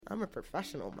I'm a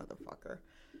professional motherfucker.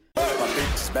 My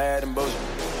bitch is bad and bullshit.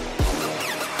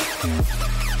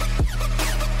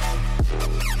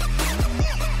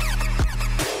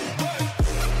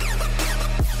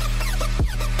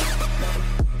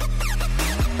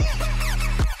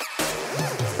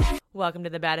 Welcome to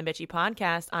the Bad and Bitchy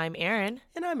podcast. I'm Erin.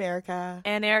 And I'm Erica.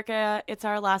 And Erica, it's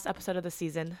our last episode of the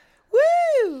season.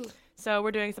 Woo! So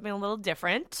we're doing something a little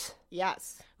different.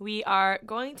 Yes. We are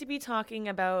going to be talking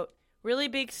about really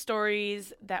big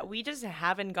stories that we just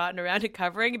haven't gotten around to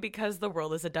covering because the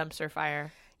world is a dumpster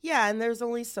fire. Yeah, and there's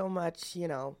only so much,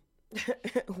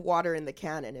 water in the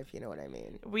cannon, if you know what I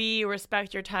mean. We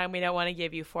respect your time. We don't want to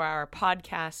give you 4-hour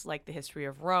podcasts like the history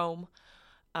of Rome.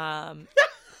 Oh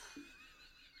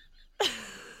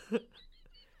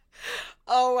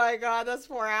my God, that's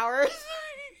 4 hours.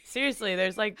 Seriously,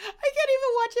 there's like... I can't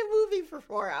even watch a movie for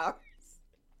 4 hours.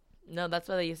 No, that's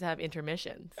why they used to have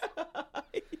intermissions. I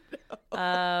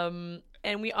know.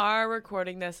 And we are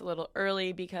recording this a little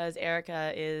early because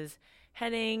Erica is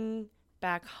heading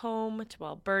back home to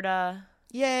Alberta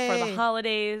Yay. for the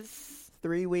holidays.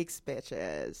 3 weeks,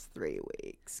 bitches. 3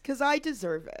 weeks. Because I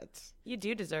deserve it. You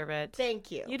do deserve it.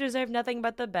 Thank you. You deserve nothing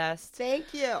but the best.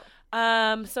 Thank you.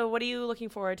 So what are you looking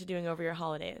forward to doing over your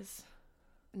holidays?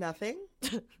 Nothing?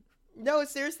 No,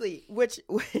 seriously.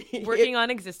 Working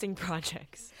on existing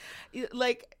projects.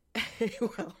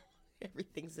 Well,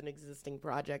 everything's an existing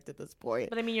project at this point.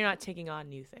 But I mean, you're not taking on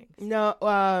new things. No,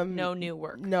 No new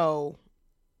work. No.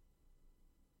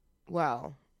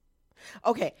 Well,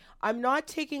 okay. I'm not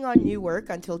taking on new work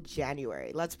until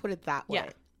January. Let's put it that way.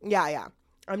 Yeah.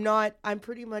 I'm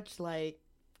pretty much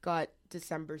got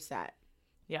December set.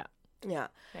 Yeah. Yeah.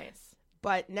 Nice.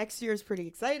 But next year is pretty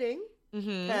exciting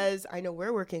because I know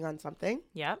we're working on something.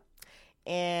 Yeah.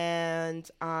 And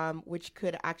which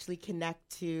could actually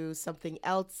connect to something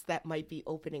else that might be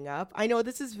opening up. I know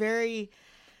this is It's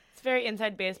very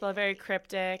inside baseball, very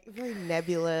cryptic. very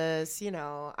nebulous,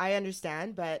 I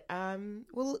understand, but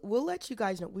we'll let you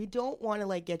guys know. We don't want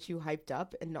to get you hyped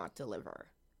up and not deliver.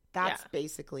 That's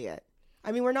basically it.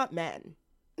 I mean, we're not men.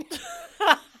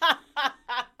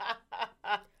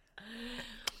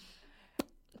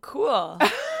 Cool.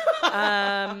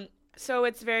 So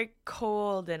it's very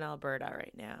cold in Alberta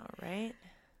right now, right?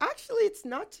 Actually, it's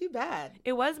not too bad.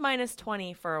 It was minus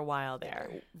 20 for a while there.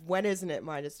 When isn't it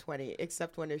minus 20?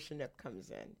 Except when a Chinook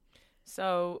comes in.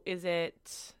 So is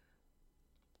it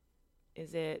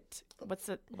what's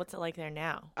it like there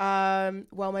now?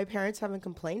 Well, my parents haven't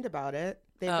complained about it.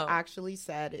 They've actually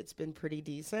said it's been pretty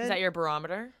decent. Is that your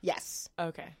barometer? Yes.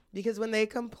 Okay. Because when they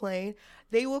complain.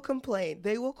 They will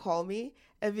call me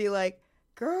and be like,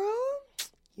 "Girl,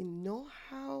 you know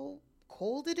how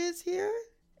cold it is here?"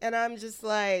 And I'm just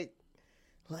like,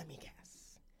 "Let me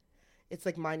guess. It's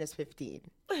like minus 15.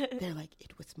 They're like,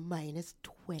 "It was minus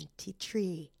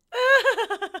 23.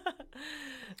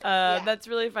 That's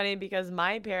really funny because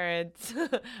my parents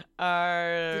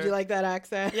are... Did you like that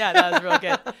accent? Yeah, that was real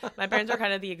good. My parents are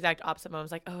kind of the exact opposite.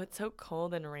 Mom's like, "Oh, it's so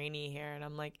cold and rainy here." And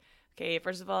I'm like, okay,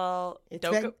 first of all, It's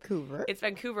Vancouver. It's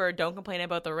Vancouver. Don't complain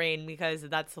about the rain because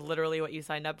that's literally what you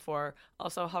signed up for.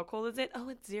 Also, how cold is it? Oh,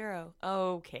 it's 0.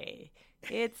 Okay.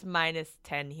 It's minus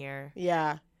 10 here.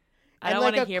 Yeah. I don't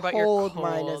want to hear about your cold.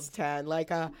 Minus 10.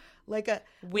 Like a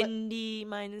windy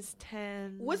minus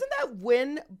 10. Wasn't that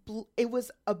wind? It was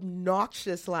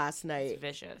obnoxious last night. It's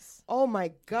vicious. Oh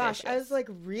my gosh. Vicious. I was like,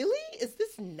 really? Is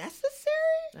this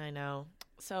necessary? I know.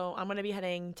 So I'm going to be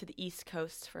heading to the East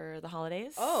Coast for the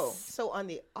holidays. Oh, so on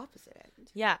the opposite end.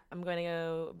 Yeah, I'm going to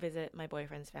go visit my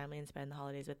boyfriend's family and spend the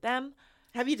holidays with them.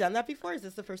 Have you done that before? Is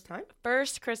this the first time?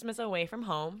 First Christmas away from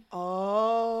home.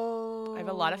 Oh. I have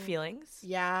a lot of feelings.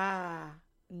 Yeah.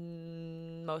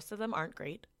 Most of them aren't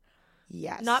great.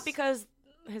 Yes. Not because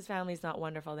his family's not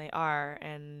wonderful. They are,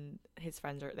 and his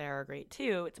friends are great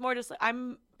too. It's more just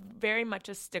I'm very much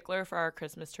a stickler for our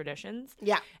Christmas traditions.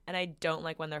 Yeah. And I don't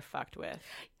like when they're fucked with.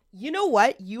 You know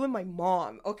what? You and my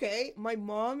mom, okay? My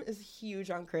mom is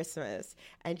huge on Christmas.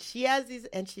 And she has these,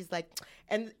 and she's like,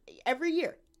 and every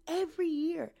year,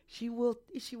 she will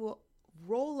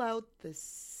roll out the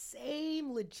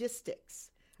same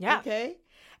logistics. Yeah. Okay?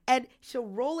 And she'll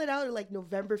roll it out like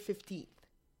November 15th.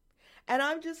 And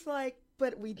I'm just like,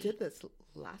 but we did this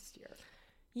last year.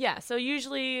 Yeah. So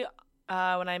usually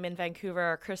when I'm in Vancouver,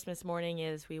 our Christmas morning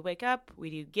is we wake up, we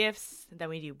do gifts, then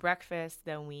we do breakfast,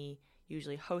 then we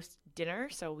usually host dinner.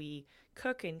 So we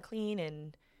cook and clean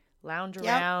and lounge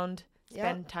around,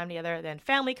 spend time together. Then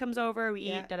family comes over, we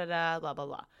eat, blah, blah,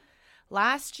 blah.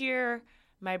 Last year,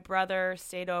 my brother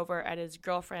stayed over at his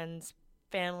girlfriend's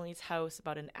family's house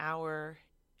about an hour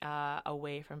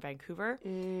away from Vancouver,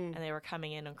 and they were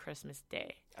coming in on Christmas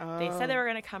Day. Oh. They said they were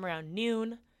going to come around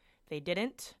noon. They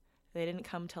didn't. They didn't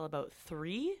come till about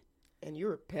 3. And you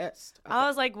were pissed. I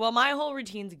was like, well, my whole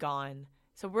routine's gone.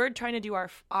 So we're trying to do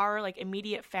our like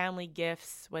immediate family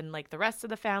gifts when like the rest of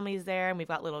the family's there and we've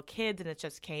got little kids and it's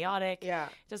just chaotic. Yeah.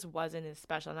 It just wasn't as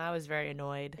special and I was very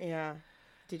annoyed. Yeah.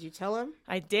 Did you tell him?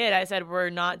 I did. I said, we're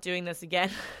not doing this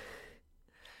again.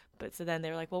 But so then they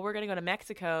were like, well, we're going to go to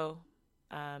Mexico.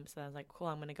 So I was like, cool,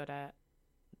 I'm going to go to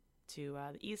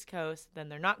the East Coast. Then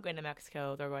they're not going to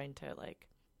Mexico. They're going to like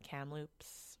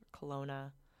Kamloops,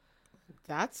 Kelowna.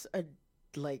 That's a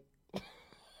like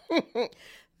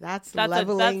that's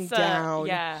leveling down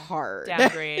hard.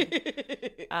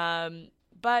 Downgrade.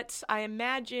 But I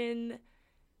imagine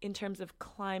in terms of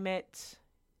climate,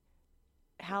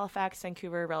 Halifax,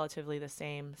 Vancouver, relatively the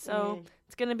same. So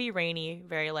it's going to be rainy,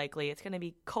 very likely. It's going to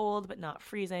be cold, but not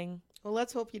freezing. Well,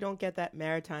 let's hope you don't get that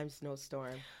maritime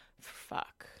snowstorm.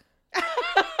 Fuck.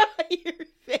 Your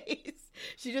face.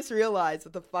 She just realized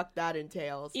what the fuck that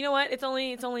entails. You know what? It's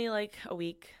only like a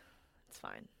week. It's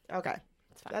fine. Okay.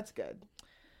 It's fine. That's good.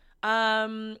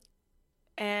 And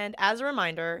as a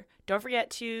reminder, don't forget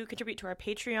to contribute to our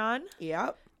Patreon.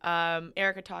 Yep.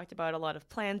 Erica talked about a lot of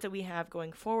plans that we have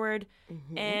going forward,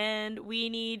 and we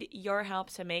need your help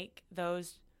to make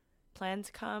those plans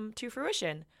come to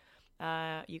fruition.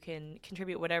 You can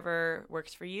contribute whatever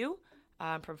works for you,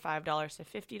 from $5 to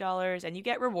 $50, and you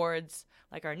get rewards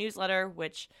like our newsletter,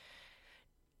 which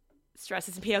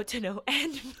stresses me out to no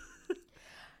end.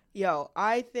 Yo,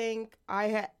 I think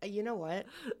you know what?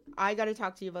 I got to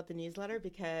talk to you about the newsletter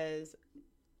because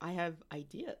I have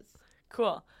ideas.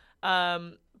 Cool.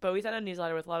 But we sent a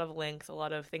newsletter with a lot of links, a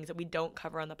lot of things that we don't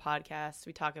cover on the podcast.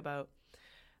 We talk about,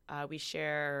 we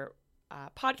share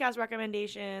podcast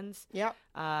recommendations. Yep.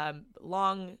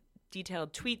 Long,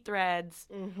 detailed tweet threads.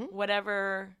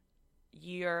 Whatever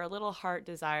your little heart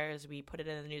desires, we put it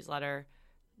in the newsletter.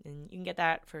 And you can get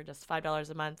that for just $5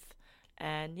 a month.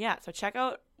 And yeah, so check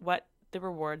out what the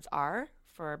rewards are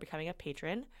for becoming a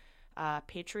patron.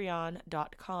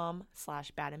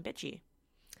 Patreon.com/badandbitchy.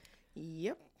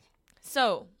 Yep.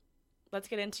 So let's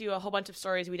get into a whole bunch of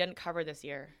stories we didn't cover this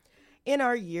year. In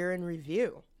our year in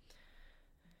review.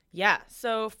 Yeah.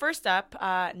 So first up,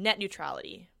 net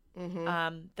neutrality.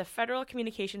 The Federal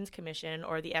Communications Commission,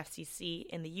 or the FCC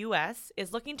in the U.S.,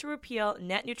 is looking to repeal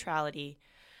net neutrality.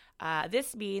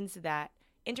 This means that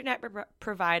internet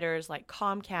providers like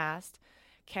Comcast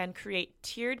can create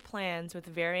tiered plans with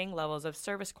varying levels of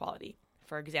service quality.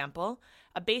 For example,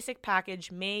 a basic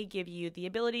package may give you the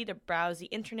ability to browse the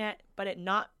internet, but it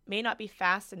may not be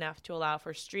fast enough to allow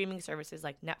for streaming services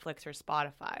like Netflix or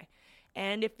Spotify.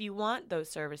 And if you want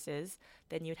those services,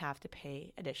 then you'd have to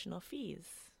pay additional fees.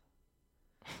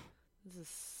 This is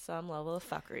some level of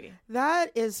fuckery.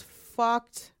 That is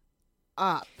fucked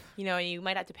up. You know, you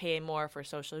might have to pay more for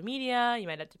social media.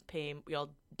 You'll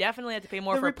definitely have to pay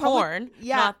more for porn.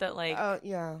 Yeah. Not that like...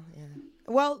 yeah.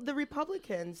 Well, the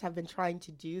Republicans have been trying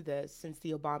to do this since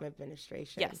the Obama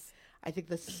administration. Yes. I think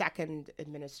the second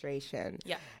administration.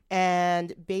 Yeah.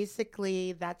 And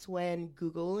basically that's when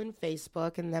Google and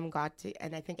Facebook and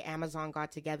I think Amazon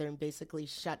got together and basically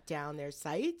shut down their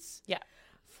sites. Yeah.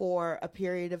 For a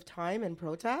period of time in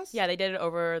protest. Yeah, they did it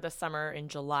over the summer in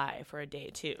July for a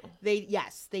day too. They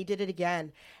did it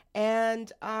again.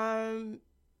 And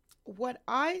what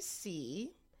I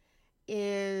see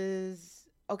is,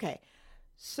 okay,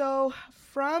 so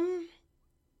from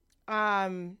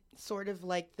sort of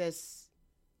like this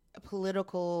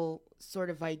political sort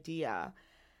of idea,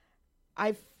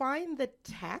 I find that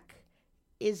tech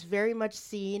is very much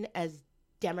seen as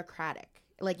democratic,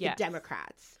 like the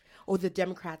Democrats. Oh, the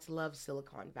Democrats love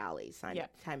Silicon Valley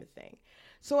kind of thing.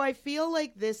 So I feel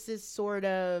like this is sort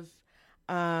of,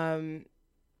 one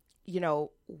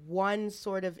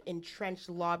sort of entrenched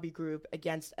lobby group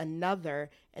against another,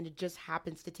 and it just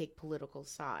happens to take political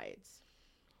sides.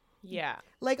 Yeah.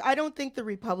 Like, I don't think the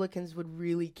Republicans would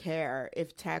really care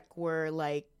if tech were,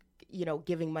 like,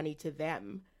 giving money to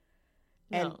them.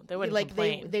 And no, they wouldn't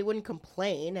complain. They wouldn't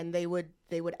complain, and they would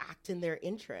act in their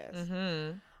interest.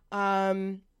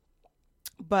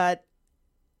 But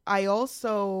I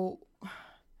also,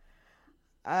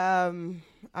 oh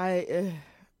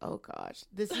gosh,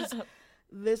 this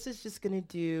is just gonna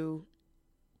do.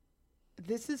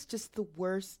 This is just the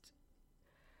worst.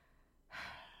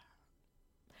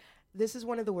 This is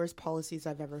one of the worst policies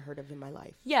I've ever heard of in my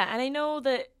life. Yeah, and I know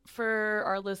that for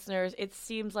our listeners, it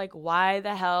seems like, why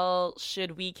the hell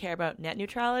should we care about net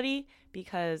neutrality?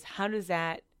 Because how is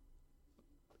that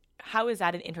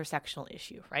an intersectional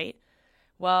issue, right?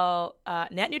 Well,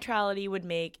 net neutrality would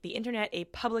make the internet a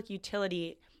public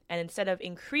utility, and instead of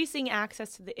increasing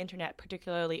access to the internet,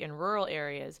 particularly in rural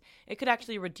areas, it could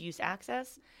actually reduce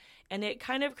access. And it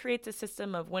kind of creates a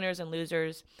system of winners and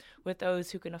losers, with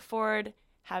those who can afford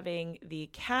having the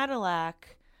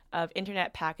Cadillac of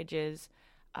internet packages.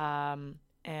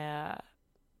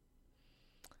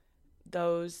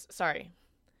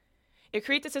 It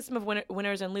creates a system of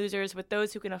winners and losers, with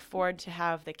those who can afford to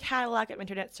have the Cadillac of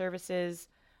internet services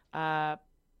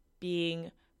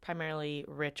being primarily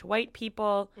rich white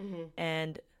people,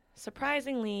 and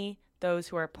surprisingly, those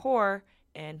who are poor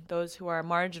and those who are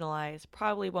marginalized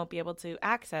probably won't be able to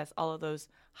access all of those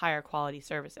higher quality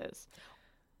services.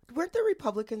 Weren't the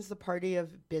Republicans the party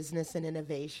of business and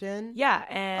innovation? Yeah,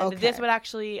 and this would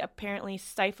actually apparently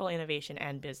stifle innovation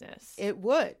and business. It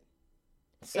would.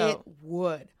 So, it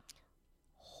would.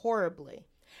 Horribly.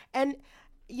 And,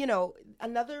 you know,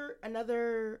 another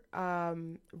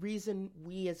reason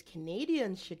we as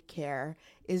Canadians should care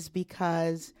is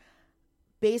because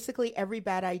basically every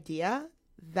bad idea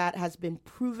that has been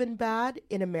proven bad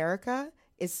in America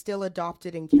is still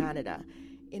adopted in Canada.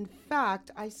 In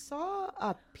fact, I saw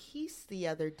a piece the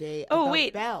other day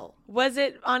about Bell. Was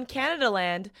it on Canada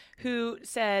Land who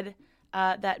said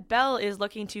that Bell is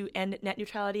looking to end net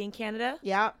neutrality in Canada?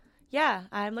 Yeah. Yeah,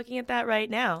 I'm looking at that right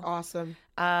now. Awesome.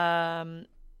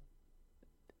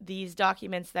 These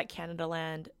documents that Canada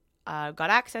Land got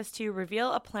access to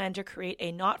reveal a plan to create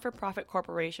a not-for-profit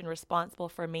corporation responsible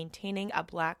for maintaining a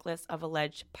blacklist of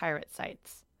alleged pirate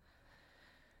sites.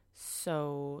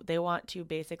 So they want to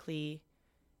basically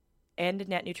end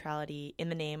net neutrality in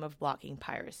the name of blocking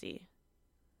piracy.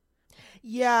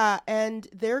 Yeah, and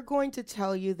they're going to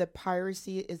tell you that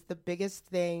piracy is the biggest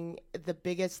thing, the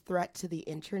biggest threat to the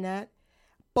internet.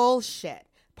 Bullshit.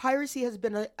 Piracy has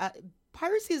been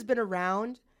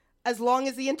around as long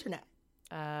as the internet.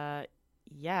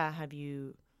 Yeah. Have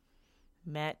you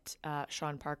met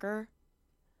Sean Parker?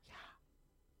 Yeah.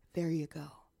 There you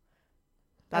go.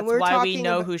 That's why we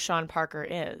know who Sean Parker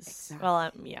is. Exactly.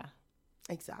 Well, yeah.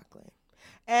 Exactly.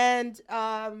 And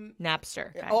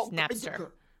Napster, guys.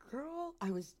 Napster. Girl,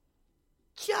 I was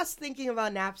just thinking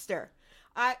about Napster.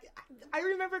 I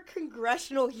remember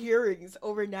congressional hearings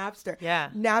over Napster. Yeah.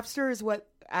 Napster is what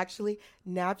actually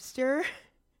Napster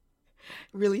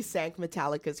really sank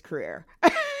Metallica's career.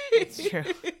 It's true.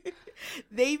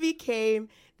 They became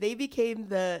the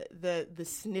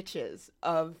snitches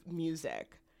of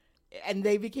music. And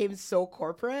they became so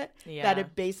corporate that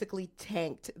it basically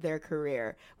tanked their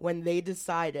career when they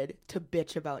decided to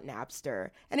bitch about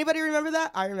Napster. Anybody remember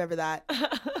that? I remember that.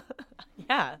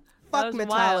 Yeah. Fuck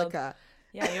Metallica. Wild.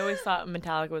 Yeah, you always thought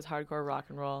Metallica was hardcore rock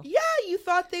and roll. Yeah, you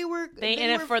thought they were in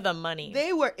it for the money.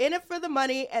 They were in it for the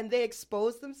money, and they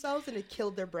exposed themselves, and it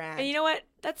killed their brand. And you know what?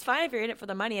 That's fine if you're in it for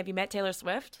the money. Have you met Taylor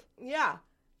Swift? Yeah.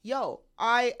 Yo,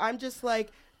 I'm just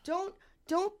like, don't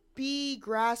be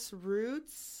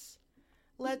grassroots.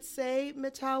 Let's say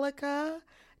Metallica,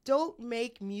 don't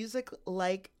make music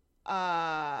like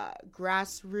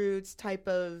grassroots type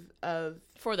of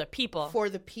for the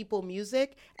people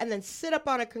music, and then sit up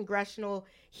on a congressional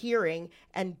hearing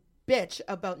and bitch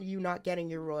about you not getting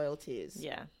your royalties.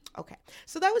 Yeah. Okay.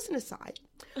 So that was an aside.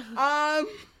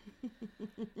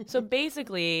 So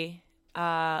basically,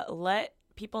 let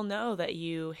people know that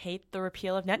you hate the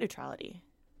repeal of net neutrality.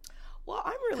 Well,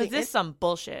 I'm really this is some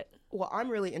bullshit. Well, I'm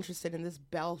really interested in this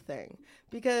Bell thing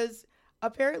because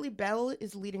apparently Bell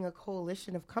is leading a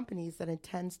coalition of companies that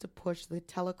intends to push the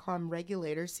telecom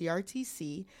regulator,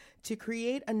 CRTC, to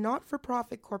create a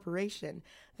not-for-profit corporation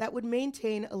that would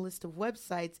maintain a list of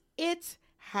websites it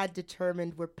had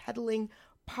determined were peddling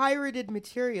pirated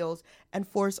materials and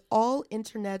force all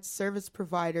internet service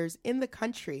providers in the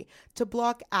country to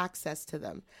block access to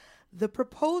them. The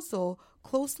proposal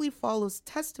closely follows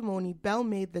testimony Bell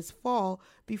made this fall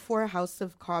before a House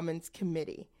of Commons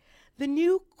committee. The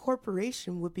new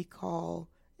corporation would be called,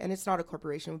 and it's not a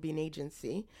corporation, it would be an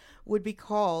agency, would be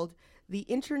called the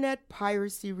Internet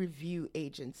Piracy Review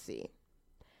Agency.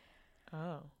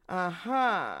 Oh.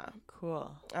 Uh-huh.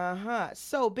 Cool. Uh-huh.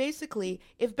 So basically,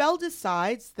 if Bell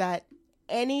decides that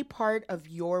any part of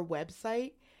your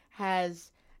website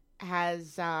has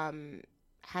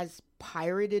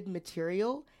pirated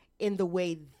material in the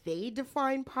way they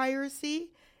define piracy,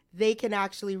 they can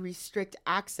actually restrict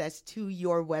access to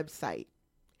your website.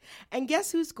 And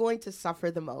guess who's going to suffer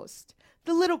the most?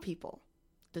 The little people,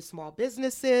 the small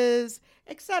businesses,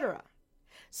 etc.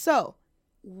 So,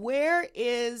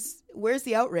 where's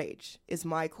the outrage is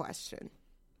my question.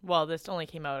 Well, this only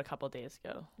came out a couple days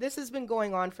ago. This has been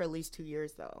going on for at least 2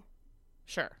 years, though.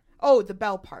 Sure. Oh, the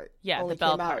Bell part. Yeah, only the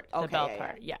Bell came out. part. Okay, the Bell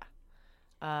part, yeah.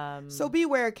 So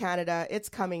beware, Canada. It's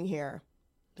coming here.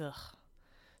 Ugh.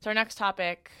 So our next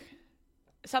topic,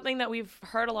 something that we've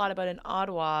heard a lot about in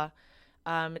Ottawa.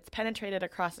 It's penetrated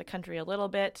across the country a little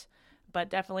bit, but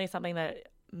definitely something that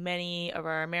many of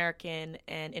our American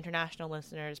and international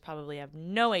listeners probably have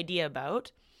no idea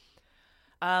about,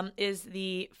 is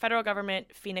the federal government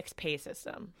Phoenix pay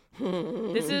system.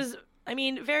 This is,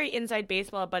 very inside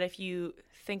baseball, but if you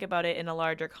think about it in a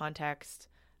larger context,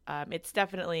 it's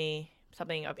definitely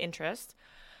something of interest.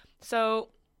 So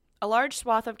a large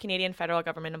swath of Canadian federal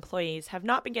government employees have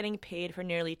not been getting paid for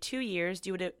nearly 2 years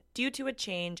due to a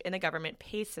change in the government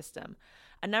pay system.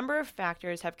 A number of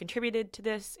factors have contributed to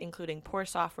this, including poor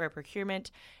software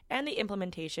procurement and the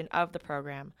implementation of the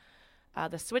program.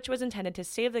 The switch was intended to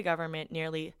save the government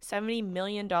nearly $70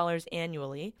 million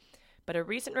annually, but a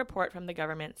recent report from the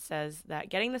government says that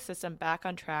getting the system back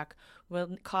on track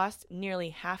will cost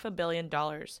nearly $500 million,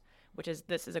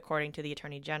 this is according to the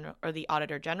Attorney General or the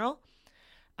Auditor General.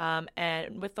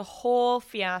 And with the whole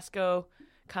fiasco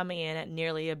coming in at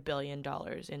nearly $1 billion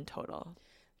in total.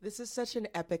 This is such an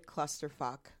epic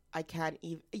clusterfuck. I can't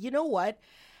even. You know what?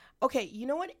 Okay, you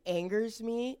know what angers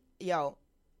me?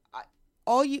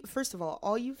 All you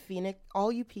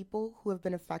people who have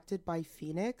been affected by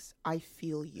Phoenix, I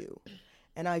feel you,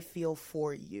 and I feel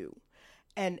for you.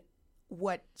 And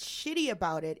what's shitty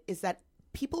about it is that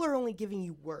people are only giving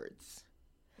you words.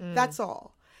 That's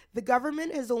all. The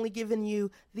government has only given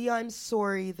you the I'm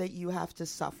sorry that you have to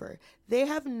suffer. They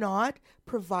have not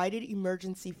provided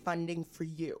emergency funding for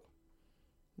you.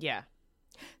 Yeah.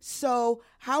 So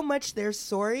how much they're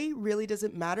sorry really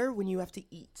doesn't matter when you have to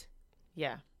eat.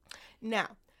 Yeah. Now,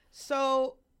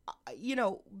 so,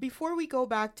 before we go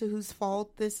back to whose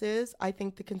fault this is, I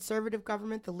think the Conservative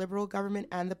government, the Liberal government,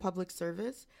 and the public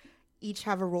service each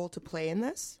have a role to play in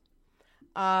this.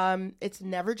 It's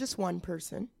never just one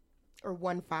person or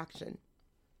one faction.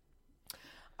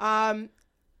 But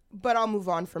I'll move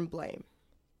on from blame.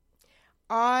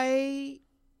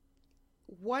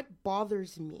 What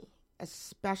bothers me,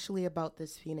 especially about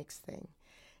this Phoenix thing,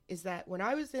 is that when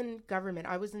I was in government,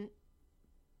 I wasn't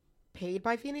paid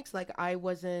by Phoenix. I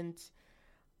was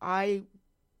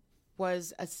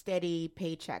a steady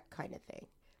paycheck kind of thing.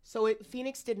 So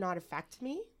Phoenix did not affect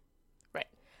me. Right.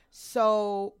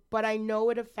 So, but I know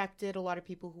it affected a lot of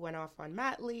people who went off on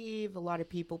mat leave, a lot of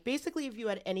people, basically if you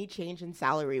had any change in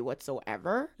salary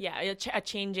whatsoever. Yeah, a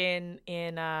change in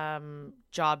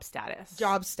job status.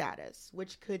 Job status,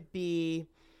 which could be...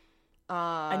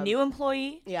 a new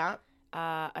employee. Yeah.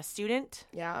 A student.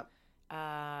 Yeah.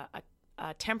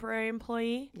 A temporary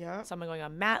employee. Yeah. Someone going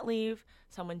on mat leave.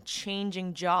 Someone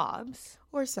changing jobs.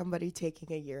 Or somebody taking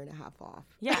 1.5 years off.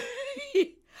 Yeah.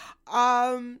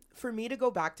 For me to go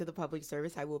back to the public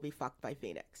service, I will be fucked by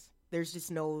Phoenix. There's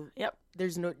just no. Yep.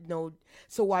 There's no.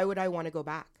 So why would I want to go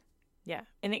back? Yeah,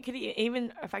 and it could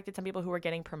even affected some people who were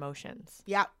getting promotions.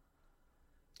 Yeah.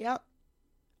 Yep.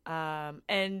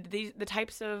 And the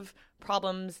types of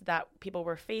problems that people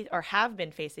were or have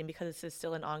been facing, because this is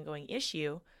still an ongoing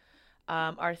issue,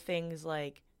 are things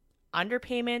like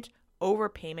underpayment,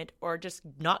 overpayment, or just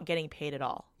not getting paid at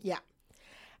all. Yeah.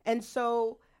 And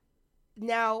so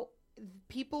now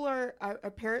people are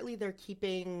apparently they're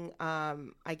keeping,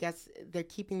 I guess they're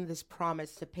keeping this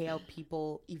promise to pay out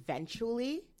people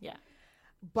eventually. Yeah.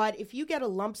 But if you get a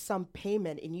lump sum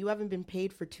payment and you haven't been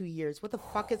paid for 2 years, what the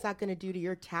fuck is that going to do to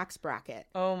your tax bracket?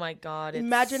 Oh my God.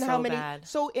 Imagine so how many. Bad.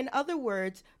 So in other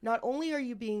words, not only are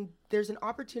you there's an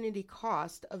opportunity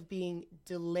cost of being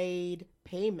delayed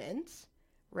payments,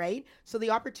 right? So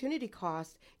the opportunity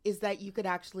cost is that you could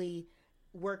actually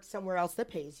work somewhere else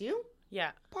that pays you.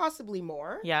 Yeah. Possibly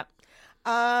more. Yeah.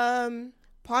 And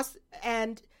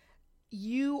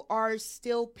you are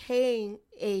still paying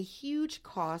a huge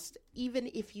cost even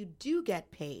if you do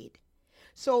get paid.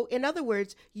 So in other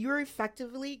words, you're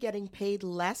effectively getting paid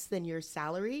less than your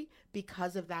salary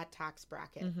because of that tax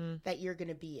bracket that you're going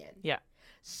to be in. Yeah.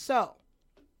 So,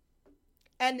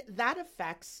 and that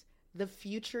affects the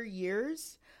future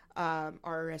years,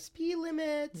 RRSP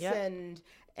limits and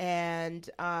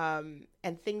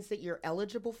things that you're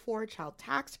eligible for, child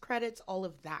tax credits, all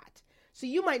of that. So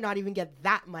you might not even get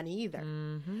that money either.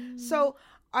 Mm-hmm. So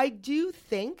I do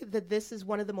think that this is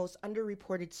one of the most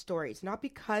underreported stories, not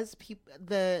because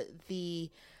the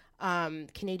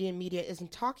Canadian media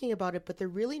isn't talking about it, but they're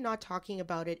really not talking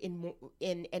about it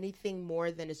in anything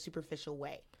more than a superficial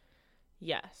way.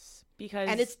 Yes, because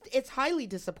and it's highly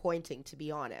disappointing, to be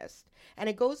honest. And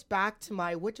it goes back to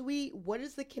what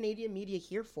is the Canadian media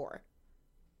here for?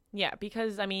 Yeah,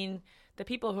 because I mean, the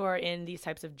people who are in these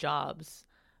types of jobs,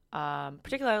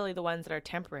 particularly the ones that are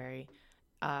temporary,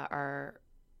 are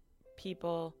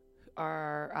people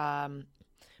are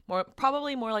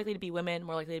probably more likely to be women,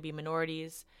 more likely to be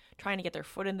minorities, trying to get their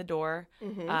foot in the door.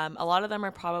 A lot of them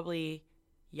are probably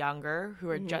younger, who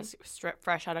are just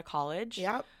fresh out of college.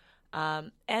 Yep.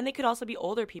 And they could also be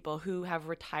older people who have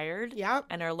retired Yep.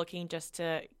 and are looking just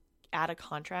to add a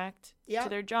contract Yep. to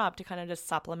their job to kind of just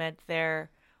supplement their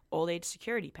old age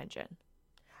security pension.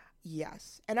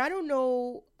 Yes. And I don't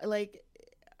know, like,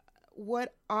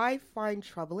 what I find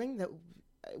troubling that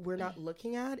we're not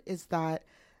looking at is that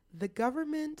the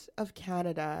government of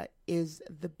Canada is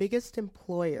the biggest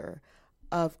employer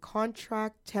of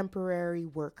contract temporary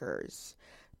workers,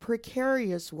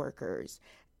 precarious workers,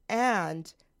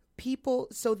 and people.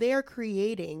 So they are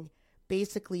creating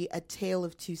basically a tale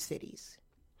of two cities.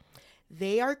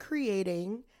 They are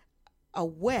creating a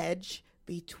wedge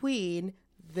between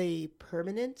the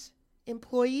permanent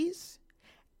employees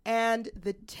and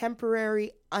the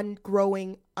temporary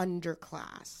growing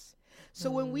underclass. So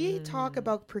when we talk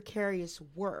about precarious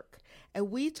work,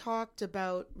 and we talked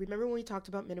about, remember when we talked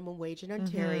about minimum wage in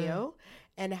Ontario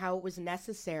and how it was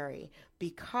necessary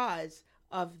because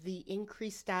of the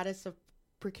increased status of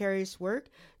precarious work?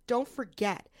 Don't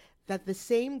forget that the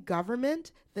same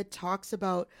government that talks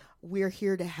about we're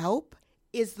here to help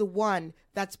is the one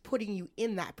that's putting you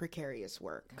in that precarious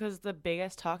work. Because the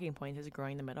biggest talking point is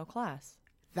growing the middle class.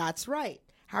 That's right.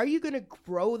 How are you going to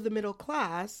grow the middle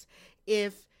class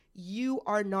if you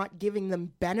are not giving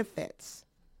them benefits?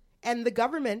 And the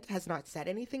government has not said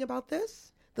anything about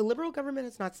this. The Liberal government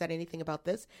has not said anything about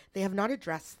this. They have not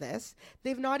addressed this.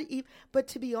 They've not even, but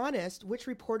to be honest, which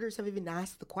reporters have even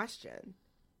asked the question?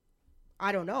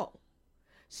 I don't know.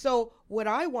 So what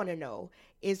I want to know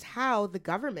is how the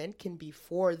government can be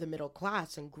for the middle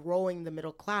class and growing the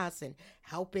middle class and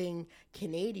helping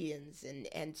Canadians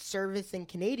and servicing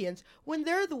Canadians when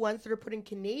they're the ones that are putting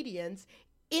Canadians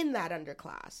in that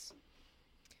underclass.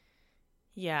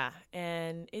 Yeah,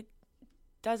 and it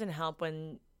doesn't help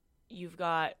when you've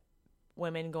got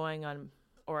women going on,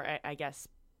 or I guess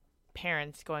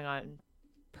parents going on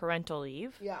parental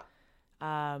leave. Yeah.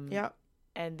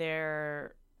 And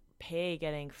their pay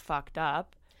getting fucked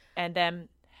up, and then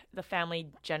the family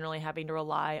generally having to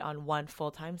rely on one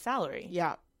full-time salary.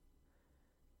 Yeah.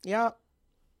 Yeah.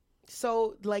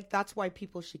 So, like, that's why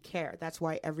people should care. That's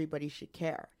why everybody should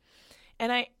care.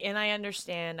 And I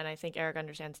understand, and I think Eric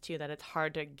understands too, that it's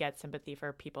hard to get sympathy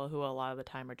for people who a lot of the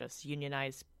time are just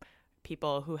unionized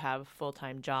people who have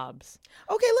full-time jobs.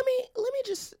 Okay, let me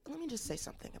just say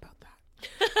something about that.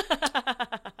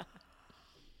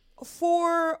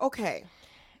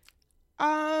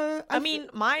 I mean,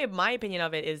 my opinion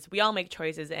of it is we all make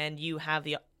choices, and you have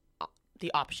the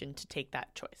option to take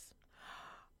that choice.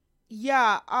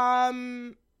 Yeah.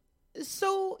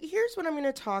 So here's what I'm going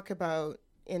to talk about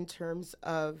in terms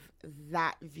of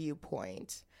that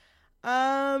viewpoint.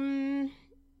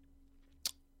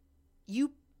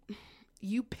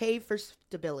 You pay for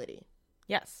stability.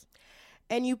 Yes.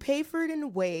 And you pay for it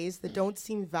in ways that don't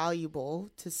seem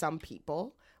valuable to some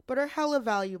people, but are hella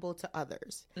valuable to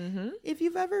others. Mm-hmm. If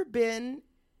you've ever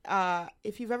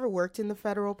worked in the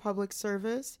federal public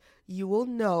service, you will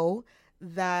know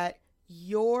that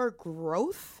your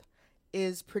growth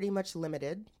is pretty much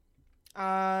limited.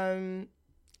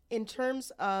 In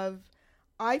terms of,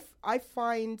 I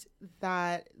find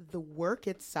that the work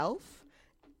itself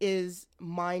is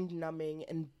mind-numbing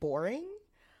and boring.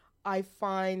 I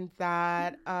find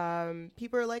that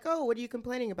people are like, oh, what are you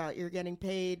complaining about? You're getting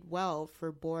paid well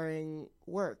for boring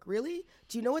work. Really?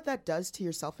 Do you know what that does to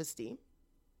your self-esteem?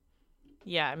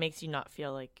 Yeah, it makes you not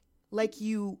feel like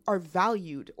you are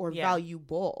valued or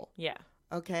valuable. Yeah.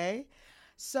 Okay?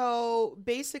 So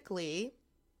basically,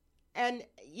 and,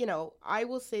 I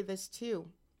will say this too.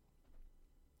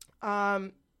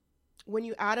 When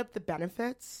you add up the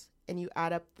benefits and you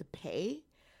add up the pay,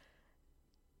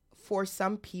 for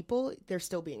some people, they're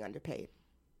still being underpaid.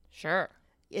 Sure.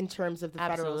 In terms of the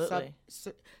Absolutely. federal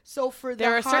so for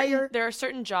there the are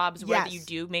certain jobs where you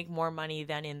do make more money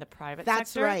than in the private sector.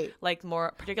 That's right. Like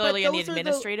more, particularly in the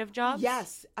administrative jobs.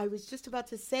 Yes, I was just about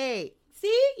to say.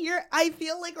 See, I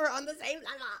feel like we're on the same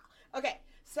level. Okay,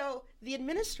 so the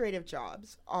administrative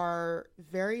jobs are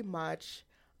very much,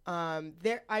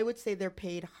 I would say they're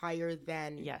paid higher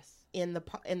than in the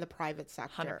private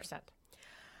sector.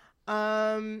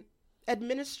 100%.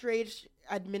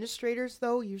 Administrators,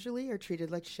 though, usually are treated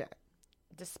like shit.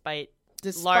 Despite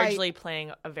largely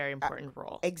playing a very important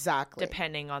role. Exactly.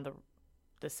 Depending on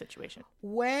the situation.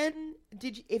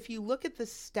 If you look at the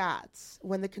stats,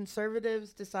 when the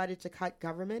Conservatives decided to cut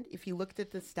government, if you looked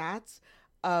at the stats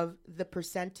of the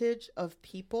percentage of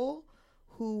people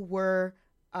who were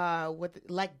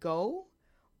let go,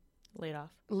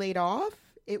 laid off.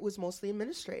 It was mostly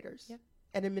administrators Yep.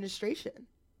 and administration.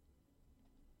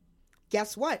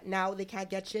 Guess what? Now they can't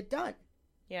get shit done.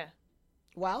 Yeah.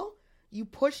 Well, you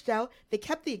pushed out. They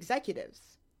kept the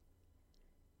executives.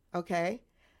 Okay?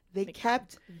 They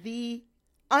kept the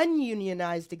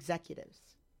ununionized executives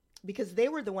because they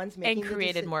were the ones making And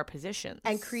created more positions.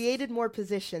 and created more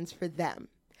positions for them.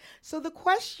 So the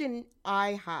question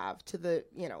I have to the,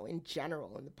 in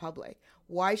general, in the public,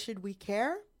 why should we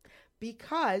care?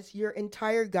 Because your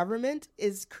entire government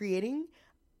is creating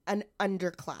an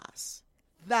underclass.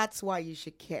 That's why you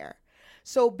should care.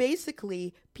 So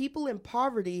basically, people in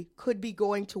poverty could be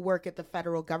going to work at the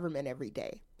federal government every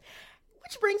day.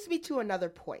 Which brings me to another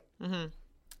point. Mm-hmm.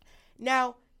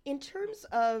 Now, in terms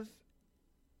of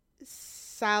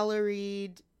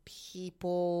salaried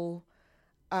people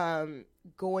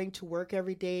going to work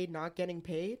every day, not getting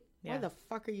paid, why the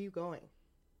fuck are you going?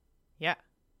 Yeah.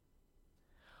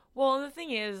 Well, the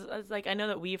thing is like, I know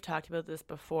that we've talked about this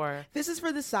before. This is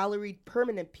for the salaried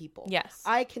permanent people. Yes.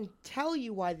 I can tell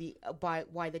you why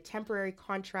the temporary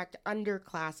contract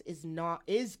underclass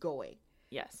is going.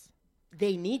 Yes.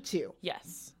 They need to.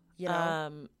 Yes.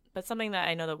 But something that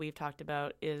I know that we've talked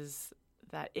about is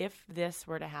that if this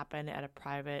were to happen at a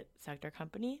private sector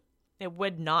company, it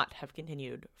would not have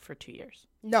continued for 2 years.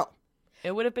 No.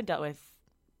 It would have been dealt with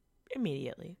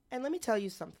immediately. And let me tell you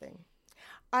something.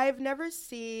 I've never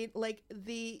seen like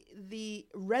the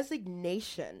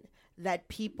resignation that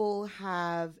people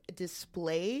have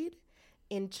displayed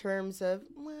in terms of,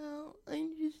 well,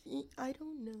 I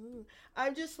don't know.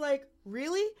 I'm just like,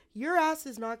 really? Your ass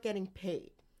is not getting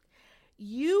paid.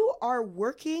 You are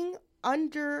working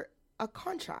under a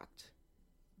contract,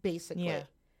 basically. Yeah.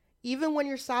 Even when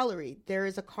you're salaried, there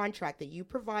is a contract that you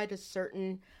provide a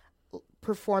certain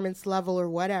performance level or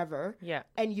whatever. Yeah.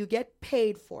 And you get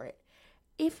paid for it.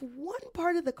 If one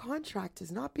part of the contract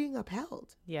is not being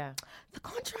upheld, the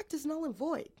contract is null and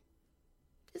void,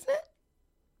 isn't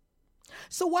it?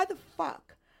 So why the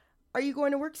fuck are you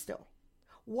going to work still?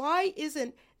 Why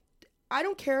isn't, I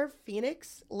don't care if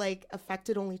Phoenix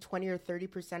affected only 20 or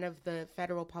 30% of the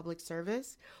federal public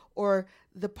service or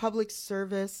the public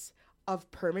service of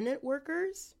permanent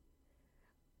workers.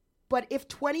 But if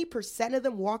 20% of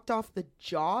them walked off the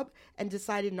job and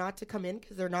decided not to come in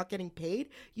because they're not getting paid,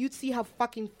 you'd see how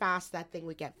fucking fast that thing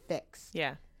would get fixed.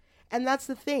 Yeah. And that's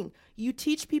the thing. You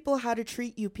teach people how to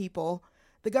treat you people.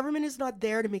 The government is not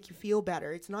there to make you feel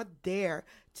better. It's not there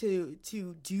to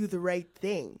do the right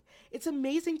thing. It's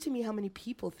amazing to me how many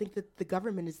people think that the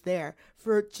government is there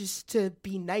for just to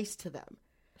be nice to them.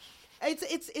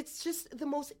 It's just the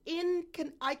most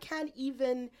I can't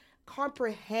even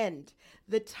comprehend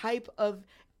the type of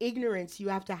ignorance you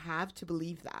have to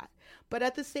believe that. But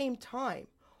at the same time,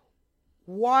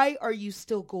 why are you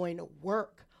still going to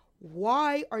work?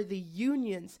 Why are the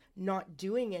unions not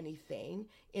doing anything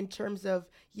in terms of,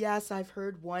 yes, I've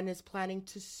heard one is planning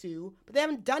to sue, but they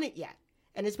haven't done it yet.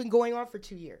 And it's been going on for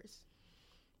 2 years.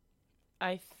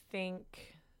 I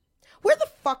think... Where the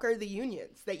fuck are the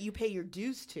unions that you pay your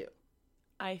dues to?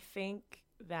 I think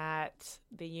that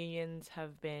the unions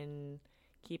have been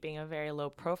keeping a very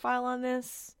low profile on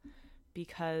this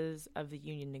because of the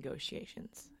union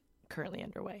negotiations currently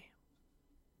underway.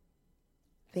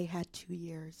 They had 2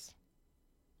 years.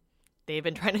 They've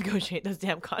been trying to negotiate those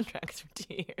damn contracts for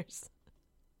 2 years.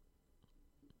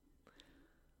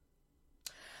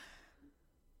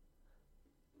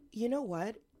 You know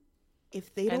what?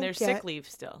 If they don't and there's sick leave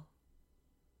still.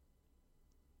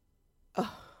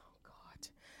 Oh, God.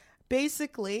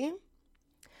 Basically,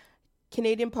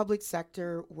 Canadian public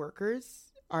sector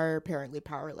workers are apparently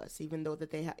powerless, even though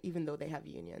they have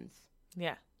unions.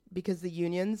 Yeah. Because the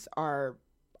unions are,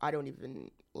 they're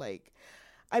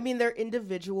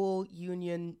individual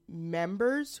union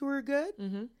members who are good.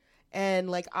 Mm-hmm.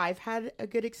 And I've had a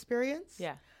good experience.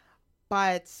 Yeah.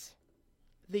 But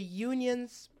the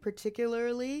unions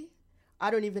particularly, I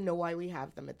don't even know why we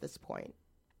have them at this point.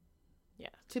 Yeah.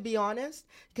 To be honest,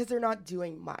 because they're not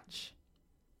doing much.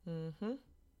 Mm-hmm.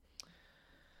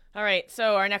 All right.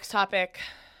 So our next topic.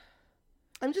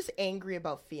 I'm just angry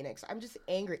about Phoenix. I'm just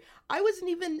angry. I wasn't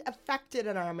even affected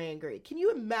and I'm angry. Can you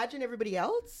imagine everybody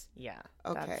else? Yeah.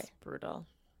 Okay. That's brutal.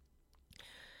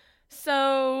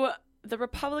 So the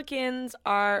Republicans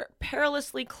are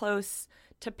perilously close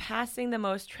to passing the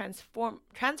most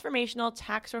transformational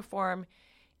tax reform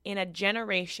in a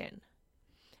generation.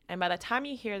 And by the time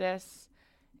you hear this,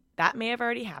 that may have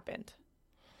already happened.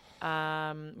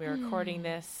 We're recording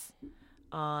this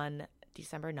on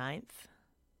December 9th.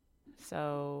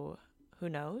 So who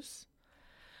knows?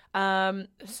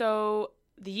 So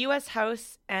the U.S.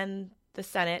 House and the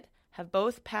Senate have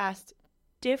both passed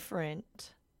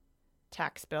different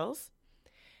tax bills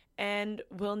and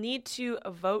will need to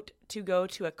vote to go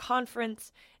to a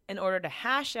conference in order to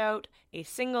hash out a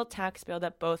single tax bill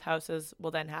that both houses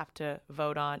will then have to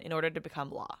vote on in order to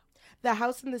become law. The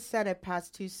House and the Senate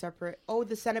passed two separate. Oh,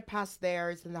 the Senate passed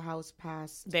theirs and the House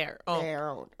passed their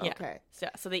own. Okay.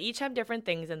 Yeah. So they each have different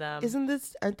things in them.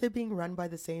 Aren't they being run by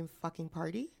the same fucking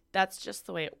party? That's just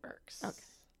the way it works. Okay.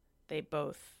 They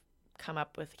both came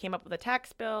up with a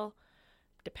tax bill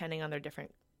depending on their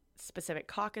different specific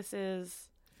caucuses.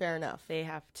 Fair enough. They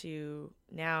have to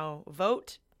now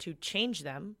vote to change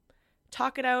them,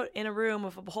 talk it out in a room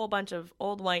with a whole bunch of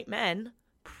old white men,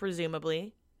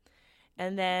 presumably,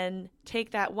 and then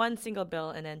take that one single bill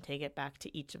and then take it back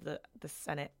to each of the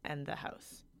Senate and the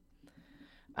House.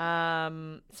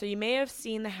 So you may have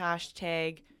seen the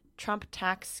hashtag Trump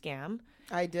tax scam.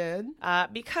 I did.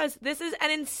 Because this is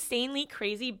an insanely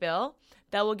crazy bill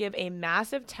that will give a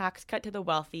massive tax cut to the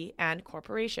wealthy and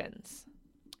corporations.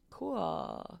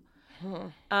 Cool.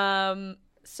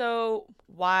 So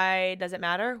why does it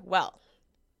matter? Well,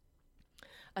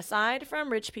 aside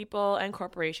from rich people and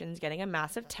corporations getting a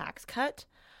massive tax cut,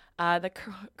 the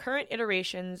current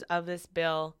iterations of this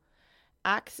bill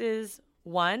axes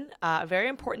one, very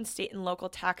important state and local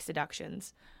tax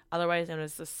deductions, otherwise known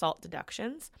as the SALT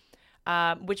deductions,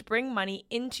 which bring money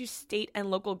into state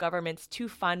and local governments to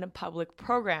fund public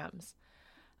programs.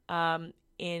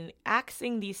 In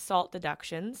axing these SALT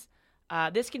deductions,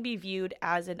 this can be viewed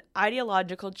as an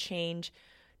ideological change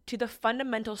to the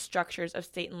fundamental structures of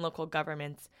state and local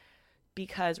governments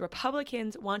because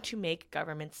Republicans want to make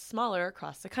governments smaller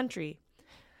across the country.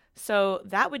 So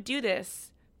that would do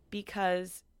this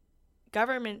because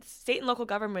state and local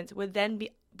governments would then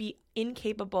be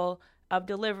incapable of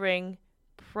delivering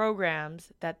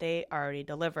programs that they already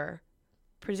deliver,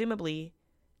 presumably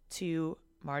to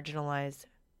marginalized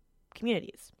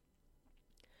communities.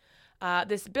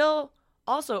 This bill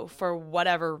also, for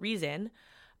whatever reason,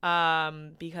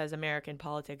 because American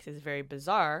politics is very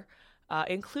bizarre,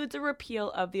 includes a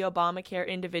repeal of the Obamacare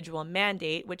individual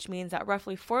mandate, which means that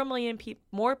roughly 4 million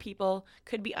more people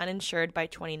could be uninsured by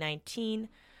 2019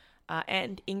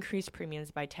 and increase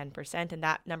premiums by 10%, and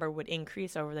that number would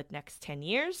increase over the next 10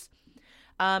 years.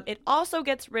 It also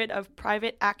gets rid of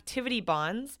private activity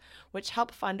bonds, which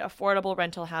help fund affordable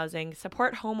rental housing,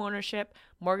 support home ownership,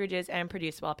 mortgages, and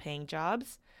produce well-paying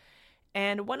jobs.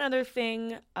 And one other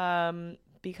thing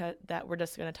because that we're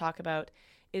just going to talk about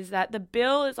is that the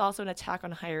bill is also an attack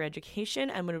on higher education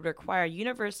and would require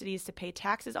universities to pay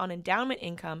taxes on endowment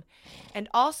income and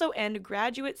also end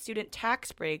graduate student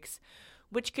tax breaks,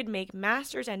 which could make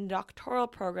master's and doctoral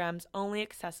programs only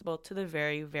accessible to the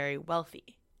very, very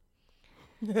wealthy.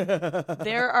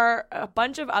 There are a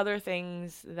bunch of other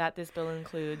things that this bill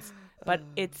includes, but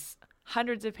it's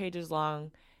hundreds of pages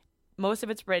long. Most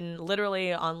of it's written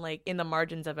literally on in the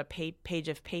margins of a page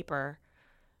of paper,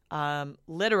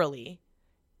 literally,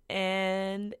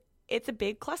 and it's a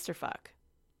big clusterfuck.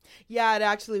 Yeah, it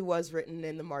actually was written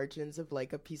in the margins of a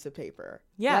piece of paper.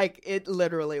 Yeah, it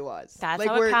literally was. That's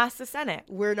how it passed the Senate.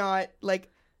 We're not.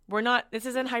 This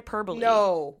isn't hyperbole.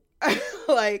 No.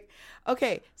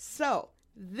 Okay, so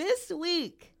this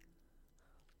week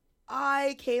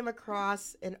I came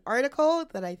across an article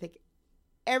that I think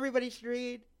everybody should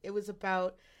read. It was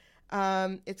about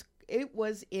it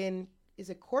was in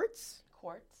Quartz?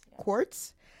 Yeah.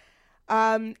 Quartz.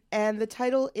 And the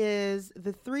title is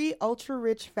The Three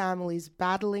Ultra-Rich Families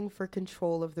Battling for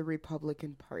Control of the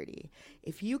Republican Party.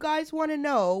 If you guys want to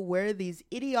know where these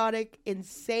idiotic,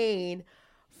 insane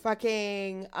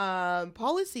fucking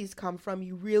policies come from,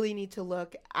 you really need to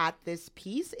look at this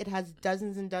piece. It has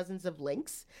dozens and dozens of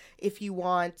links if you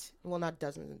want, well, not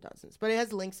dozens and dozens, but it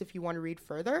has links if you want to read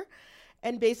further.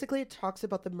 And basically it talks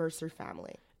about the Mercer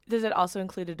family. Does it also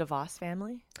include a DeVos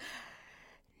family?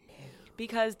 No.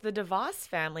 Because the DeVos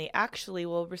family actually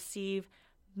will receive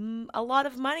a lot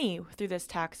of money through this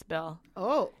tax bill.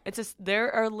 Oh.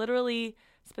 There are literally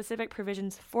specific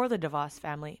provisions for the DeVos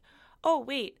family. Oh,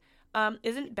 wait.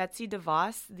 Isn't Betsy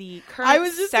DeVos the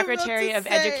current Secretary of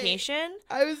Education?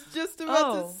 I was just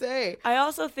about to say. I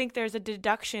also think there's a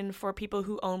deduction for people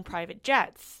who own private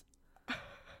jets.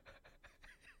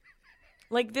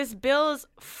 This bill is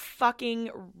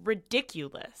fucking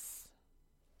ridiculous.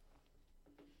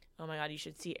 Oh my God, you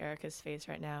should see Erica's face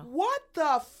right now. What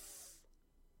the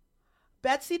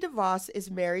Betsy DeVos is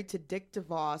married to Dick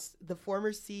DeVos, the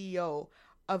former CEO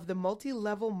of the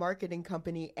multi-level marketing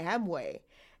company Amway,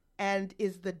 and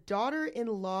is the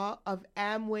daughter-in-law of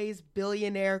Amway's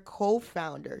billionaire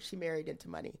co-founder. She married into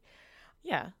money.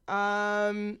 Yeah.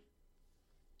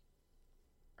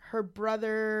 her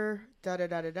brother,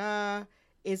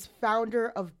 is founder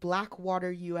of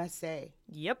Blackwater USA.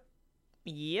 Yep.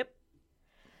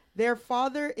 Their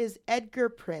father is Edgar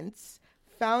Prince,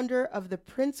 founder of the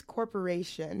Prince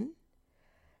Corporation.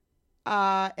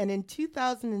 And in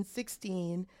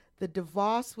 2016, the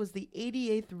DeVos was the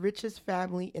 88th richest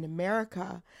family in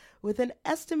America with an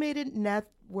estimated net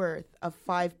worth of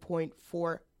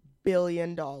 $5.4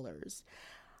 billion.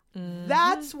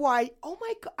 That's why, oh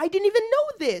my God, I didn't even know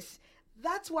this.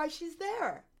 That's why she's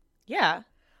there. Yeah.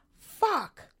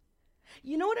 Fuck.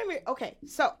 You know what I mean? Okay,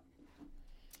 so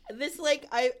this, like,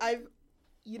 I've,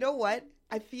 you know what?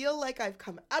 I feel like I've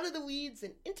come out of the weeds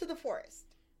and into the forest.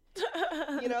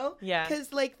 You know? Yeah.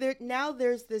 Because, like,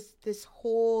 there's this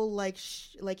whole, like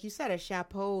you said, a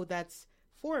chapeau that's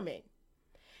forming.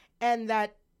 And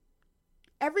that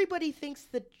everybody thinks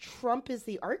that Trump is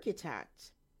the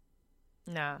architect.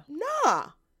 Nah.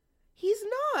 He's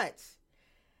not.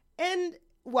 And,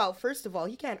 well, first of all,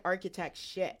 he can't architect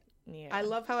shit. Yeah. I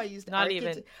love how I used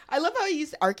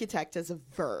architect as a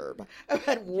verb,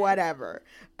 but whatever.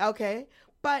 Okay,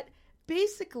 but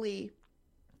basically,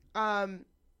 we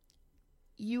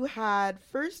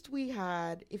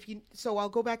had so I'll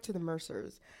go back to the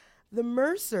Mercers. The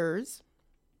Mercers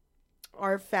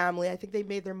are a family. I think they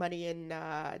made their money in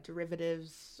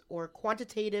derivatives or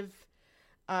quantitative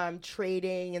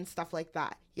trading and stuff like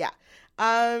that. Yeah.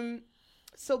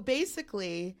 So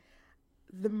basically,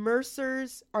 the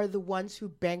Mercers are the ones who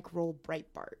bankroll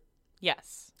Breitbart.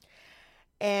 Yes.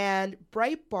 And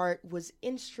Breitbart was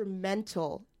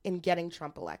instrumental in getting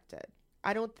Trump elected.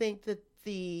 I don't think that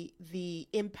the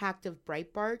impact of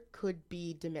Breitbart could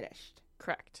be diminished.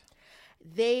 Correct.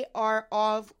 They are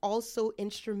also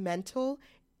instrumental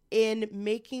in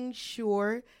making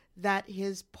sure that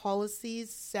his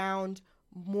policies sound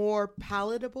more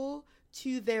palatable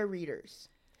to their readers.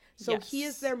 So Yes. he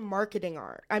is their marketing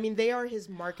arm. I mean, they are his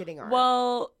marketing arm.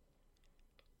 Well,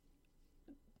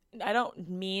 I don't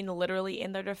mean literally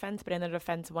in their defense, but in their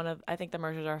defense, I think the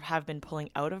Mercers have been pulling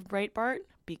out of Breitbart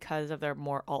because of their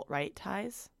more alt-right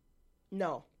ties.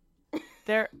 No.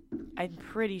 I'm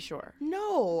pretty sure.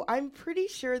 No, I'm pretty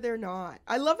sure they're not.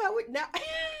 I love how it now.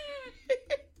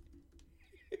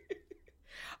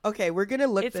 Okay, we're going to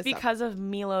look this up. It's because of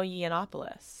Milo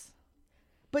Yiannopoulos.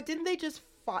 But didn't they just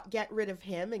get rid of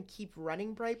him and keep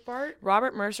running Breitbart?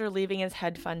 Robert Mercer leaving his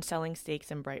hedge fund selling stakes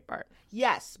in Breitbart.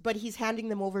 Yes, but he's handing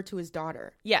them over to his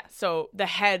daughter. Yeah, so the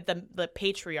head, the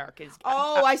patriarch is.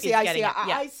 I see.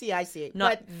 I see.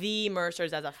 Not the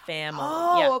Mercers as a family.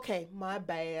 Oh, okay. My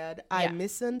bad. I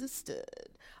misunderstood.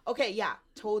 Okay, yeah,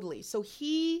 totally. So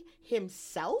he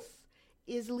himself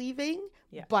is leaving,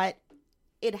 but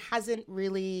it hasn't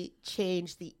really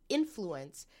changed the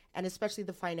influence and especially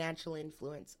the financial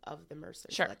influence of the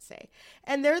Mercers, let's say.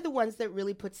 And they're the ones that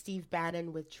really put Steve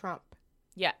Bannon with Trump.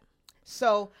 Yeah.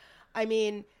 So, I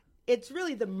mean, it's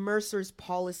really the Mercers'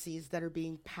 policies that are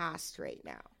being passed right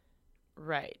now.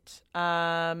 Right.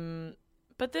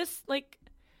 But this, like,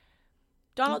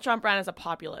 Donald Trump ran as a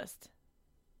populist.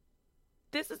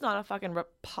 This is not a fucking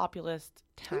populist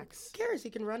tax. Who cares? He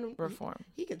can run reform.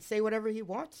 He can say whatever he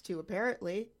wants to,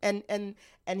 apparently, and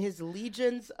his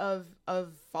legions of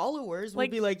followers will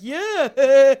be like, yeah.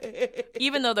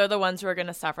 Even though they're the ones who are going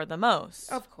to suffer the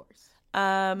most. Of course.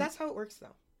 That's how it works,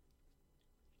 though.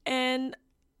 And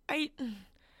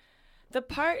the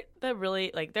part that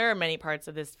really, like, there are many parts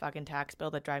of this fucking tax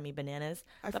bill that drive me bananas.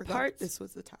 I forgot this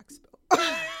was the tax bill.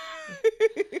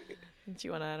 Do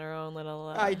you want to add our own little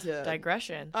I did.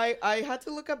 digression? I had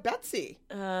to look up Betsy.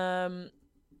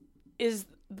 Is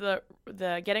the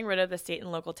getting rid of the state and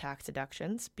local tax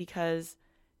deductions, because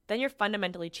then you're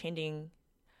fundamentally changing.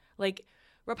 Like,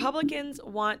 Republicans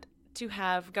want to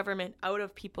have government out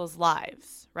of people's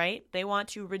lives, right? They want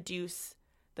to reduce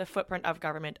the footprint of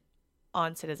government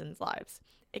on citizens' lives.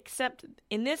 Except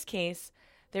in this case,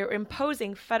 they're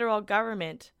imposing federal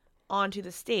government onto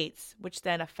the states, which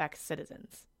then affects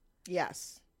citizens.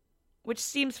 Yes. Which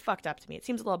seems fucked up to me. It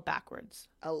seems a little backwards.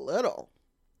 A little.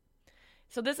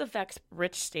 So this affects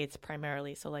rich states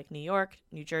primarily. So like New York,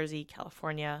 New Jersey,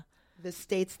 California. The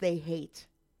states they hate.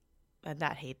 And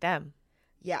that hate them.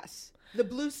 Yes. The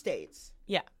blue states.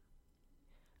 Yeah.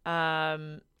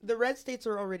 The red states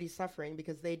are already suffering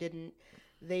because they didn't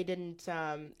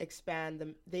expand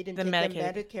them. They didn't take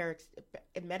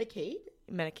the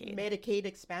Medicaid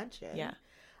expansion. Yeah.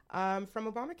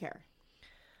 From Obamacare.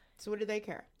 So what do they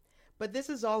care? But this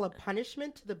is all a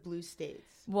punishment to the blue states.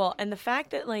 Well, and the fact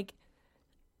that, like,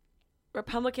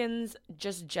 Republicans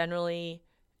just generally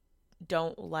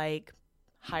don't like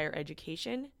higher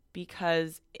education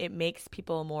because it makes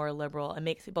people more liberal and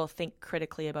makes people think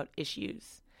critically about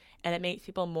issues. and it makes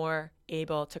people more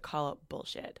able to call out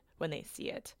bullshit when they see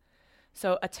it.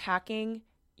 So attacking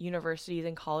universities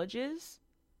and colleges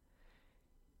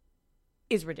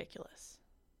is ridiculous.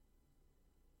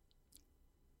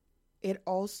 It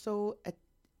also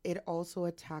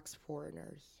attacks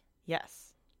foreigners.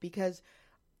 Yes. Because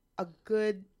a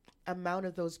good amount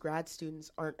of those grad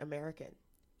students aren't American.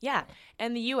 Yeah.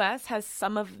 And the U.S. has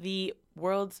some of the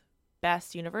world's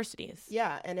best universities.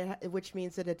 Yeah, and which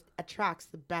means that it attracts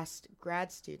the best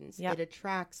grad students. Yeah. It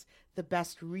attracts the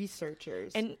best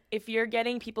researchers. And if you're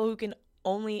getting people who can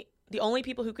the only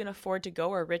people who can afford to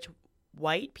go are rich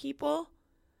white people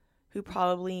who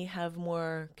probably have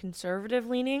more conservative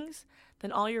leanings,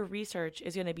 then all your research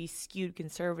is going to be skewed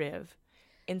conservative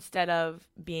instead of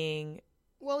being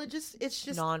it's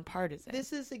just nonpartisan.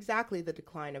 This is exactly the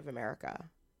decline of America.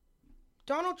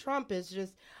 Donald Trump is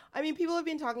just, I mean, people have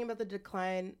been talking about the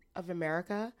decline of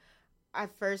America.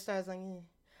 At first I was like, eh.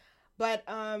 But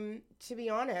to be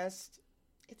honest,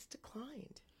 it's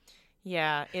declined.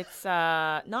 Yeah, it's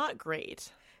not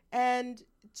great. And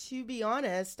to be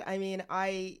honest, I mean,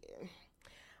 I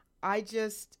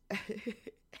just,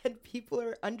 and people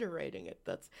are underrating it.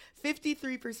 That's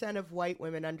 53% of white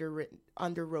women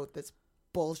underwrote this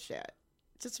bullshit.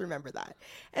 Just remember that.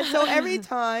 And so every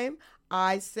time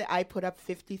I put up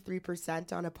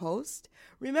 53% on a post,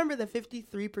 remember that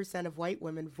 53% of white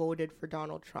women voted for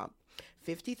Donald Trump.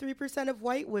 53% of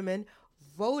white women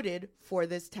voted for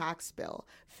this tax bill.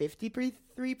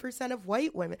 53% of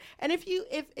white women. And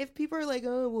if people are like,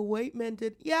 oh, well, white men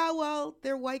did. Yeah, well,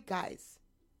 they're white guys.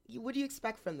 What do you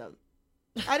expect from them?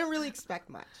 I don't really expect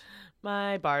much.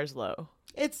 My bar's low.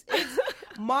 It's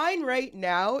mine right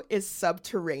now is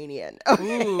subterranean.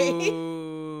 Okay?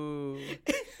 Ooh.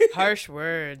 Harsh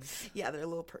words. Yeah, they're a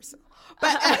little personal.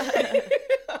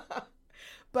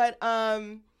 But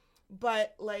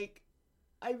like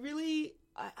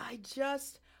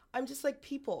I'm just like,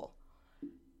 people.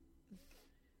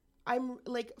 I'm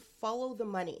like, follow the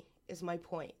money is my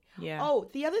point. Yeah. Oh,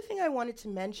 the other thing I wanted to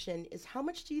mention is, how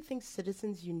much do you think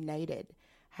Citizens United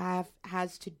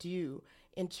has to do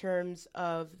in terms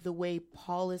of the way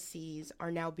policies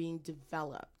are now being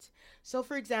developed? So,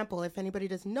 for example, if anybody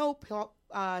doesn't know,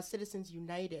 Citizens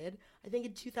United, I think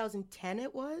in 2010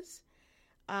 it was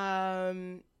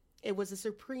a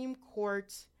Supreme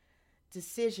Court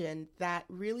decision that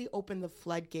really opened the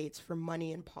floodgates for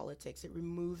money in politics. It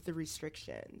removed the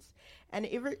restrictions. And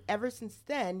ever since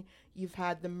then, you've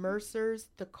had the Mercers,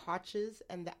 the Koches,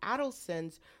 and the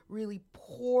Adelsons really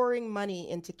pouring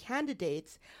money into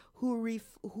candidates who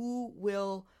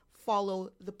will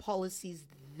follow the policies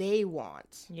they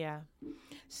want. Yeah.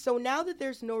 So now that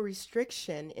there's no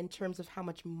restriction in terms of how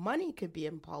much money could be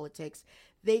in politics,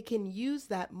 they can use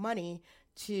that money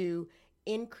to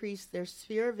increase their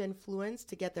sphere of influence,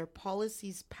 to get their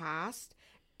policies passed,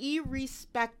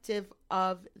 irrespective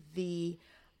of the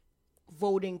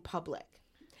voting public.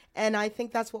 And I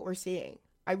think that's what we're seeing.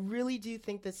 I really do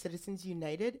think that Citizens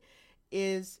United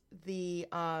is the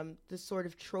sort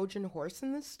of Trojan horse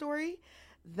in this story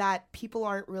that people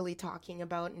aren't really talking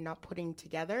about and not putting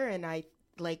together. And I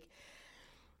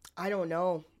don't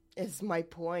know, is my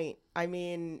point. I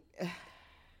mean,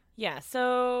 yeah,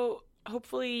 so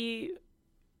hopefully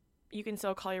you can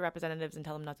still call your representatives and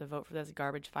tell them not to vote for this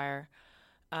garbage fire.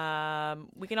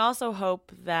 We can also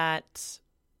hope that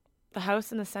the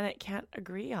House and the Senate can't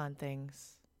agree on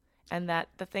things, and that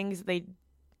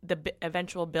the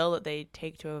eventual bill that they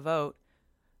take to a vote,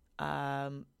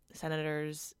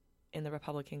 senators in the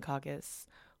Republican caucus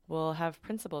will have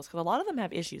principles, because a lot of them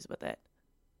have issues with it.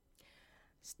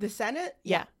 The Senate?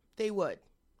 Yeah. They would.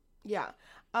 Yeah.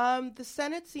 The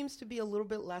Senate seems to be a little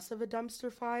bit less of a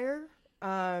dumpster fire,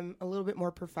 a little bit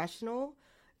more professional.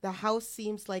 The House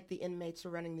seems like the inmates are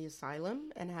running the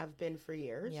asylum and have been for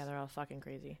years. Yeah, they're all fucking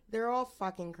crazy. They're all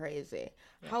fucking crazy.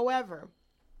 Yeah. However,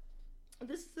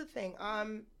 this is the thing.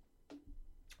 I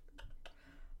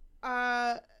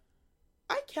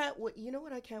can't wait. You know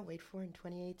what I can't wait for in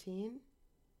 2018?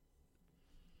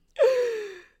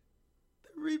 The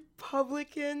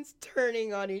Republicans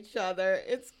turning on each other.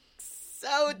 It's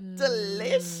so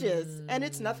delicious. And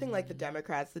it's nothing like the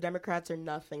Democrats. The Democrats are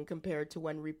nothing compared to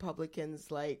when Republicans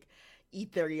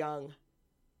eat their young.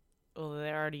 Well,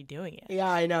 they're already doing it. Yeah,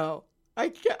 I know. I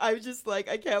can't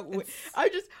wait.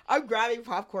 I'm grabbing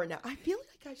popcorn now. I feel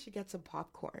like I should get some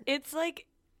popcorn. It's like,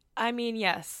 I mean,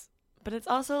 yes, but it's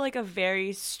also like a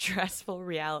very stressful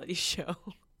reality show.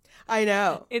 I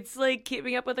know. It's like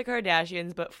Keeping Up with the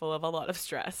Kardashians, but full of a lot of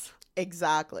stress.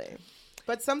 Exactly.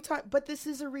 But this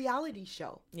is a reality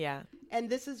show. Yeah. And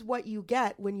this is what you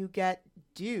get when you get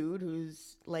dude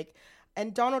who's like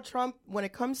And Donald Trump, when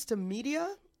it comes to media,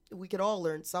 we could all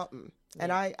learn something. Yeah.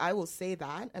 And I will say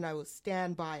that, and I will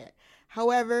stand by it.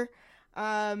 However,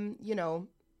 you know,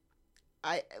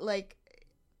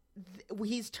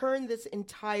 he's turned this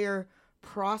entire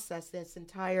process,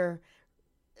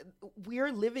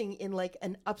 we're living in like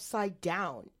an upside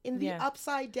down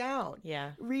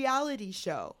reality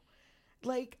show.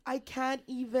 Like, I can't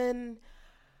even,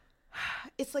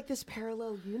 it's like this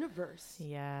parallel universe.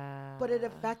 Yeah. But it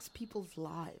affects people's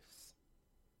lives.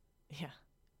 Yeah.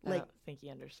 I don't think he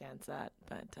understands that,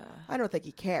 but I don't think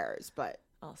he cares, but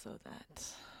also that.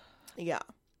 Yeah.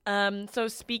 So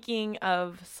speaking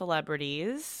of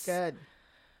celebrities, good.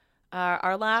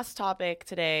 Our last topic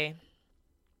today,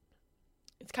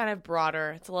 it's kind of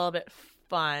broader. It's a little bit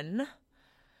fun.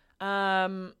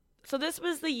 So this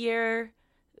was the year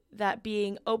that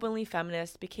being openly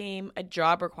feminist became a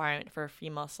job requirement for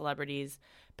female celebrities,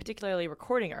 particularly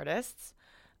recording artists.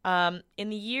 In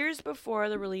the years before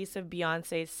the release of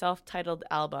Beyonce's self-titled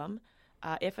album,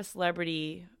 if a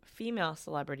female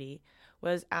celebrity,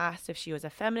 was asked if she was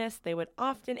a feminist, they would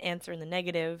often answer in the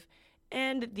negative.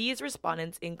 And these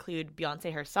respondents include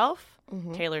Beyonce herself,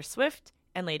 Taylor Swift,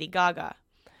 and Lady Gaga.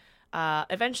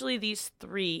 Eventually, these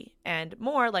three and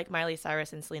more, like Miley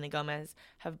Cyrus and Selena Gomez,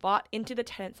 have bought into the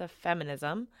tenets of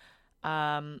feminism.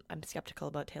 I'm skeptical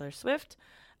about Taylor Swift.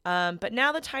 But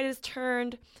now the tide has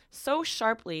turned so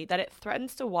sharply that it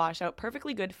threatens to wash out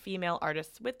perfectly good female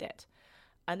artists with it.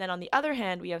 And then on the other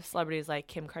hand, we have celebrities like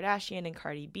Kim Kardashian and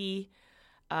Cardi B,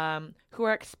 who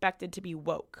are expected to be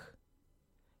woke.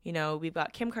 You know, we've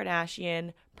got Kim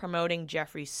Kardashian promoting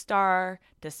Jeffree Star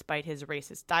despite his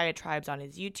racist diatribes on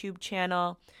his YouTube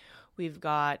channel. We've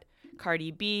got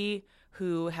Cardi B,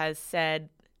 who has said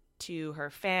to her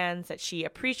fans that she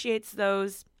appreciates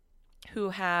those who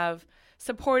have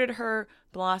supported her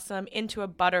blossom into a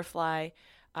butterfly,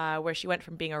 where she went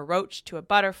from being a roach to a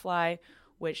butterfly,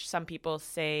 which some people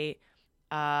say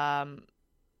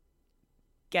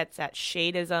gets at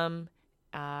shadeism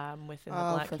within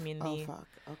the Black community. Oh, fuck.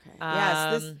 Okay.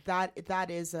 Yes,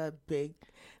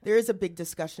 there is a big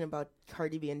discussion about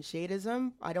Cardi B and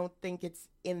shadeism. I don't think it's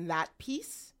in that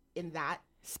piece, in that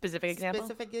specific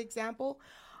example.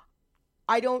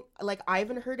 I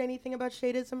haven't heard anything about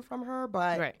shadeism from her,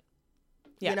 but right.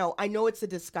 Yeah. You know, I know it's a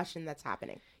discussion that's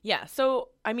happening. Yeah. So,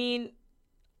 I mean,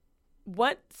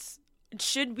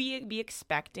 should we be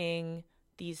expecting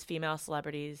these female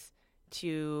celebrities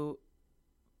to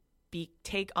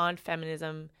take on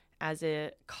feminism as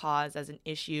a cause, as an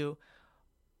issue?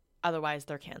 Otherwise,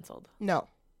 they're canceled. No.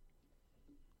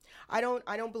 I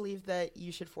don't believe that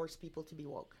you should force people to be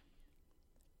woke.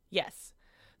 Yes.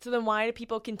 So then why do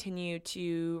people continue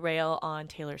to rail on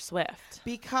Taylor Swift?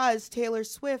 Because Taylor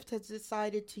Swift has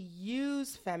decided to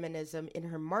use feminism in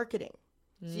her marketing.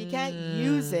 So you can't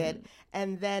use it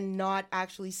and then not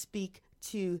actually speak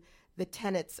to the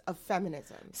tenets of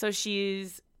feminism. So she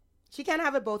can't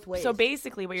have it both ways. So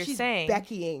basically what you're saying,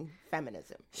 Beckying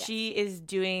feminism. Yes. She is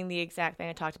doing the exact thing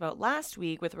I talked about last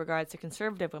week with regards to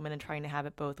conservative women and trying to have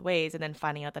it both ways and then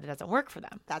finding out that it doesn't work for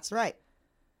them. That's right.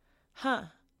 Huh.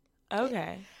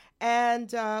 Okay. And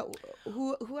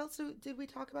who else did we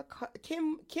talk about?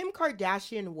 Kim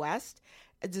Kardashian West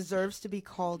deserves to be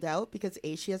called out because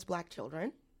A, she has Black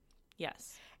children.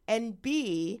 Yes. And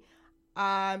B,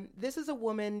 this is a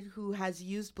woman who has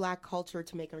used Black culture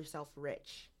to make herself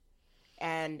rich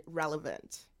and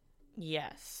relevant.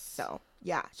 Yes. So,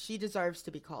 yeah, she deserves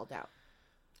to be called out.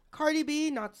 Cardi B,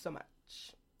 not so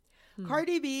much.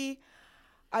 Cardi B,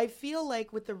 I feel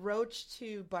like with the roach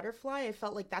to butterfly, I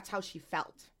felt like that's how she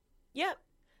felt. Yep.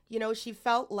 You know, she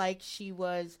felt like she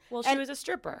was... Well, she was a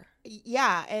stripper.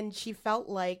 Yeah, and she felt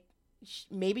like...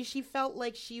 Maybe she felt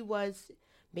like she was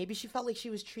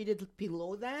treated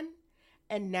below then.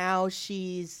 And now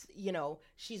she's, you know,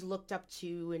 she's looked up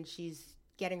to and she's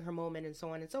getting her moment and so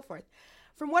on and so forth.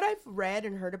 From what I've read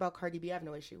and heard about Cardi B, I have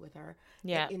no issue with her.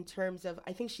 Yeah. In terms of,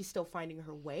 I think she's still finding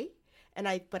her way.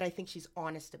 But I think she's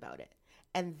honest about it.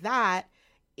 And that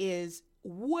is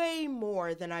way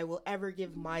more than I will ever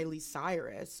give Miley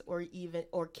Cyrus or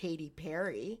Katy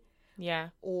Perry. Yeah.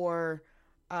 Or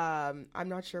I'm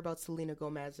not sure about Selena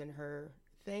Gomez and her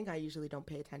thing. I usually don't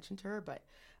pay attention to her, but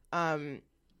I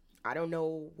don't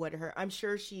know I'm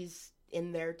sure she's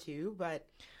in there too, but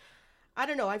I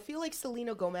don't know. I feel like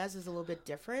Selena Gomez is a little bit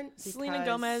different. Selena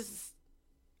Gomez,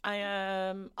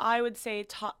 I would say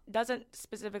doesn't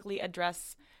specifically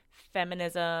address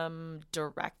feminism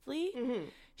directly. Mm-hmm.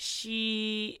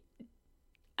 She,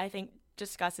 I think,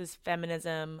 discusses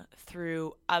feminism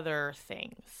through other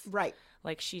things. Right.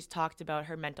 Like, she's talked about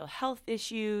her mental health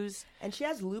issues And she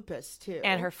has lupus too.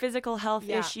 and her physical health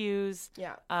Yeah. issues.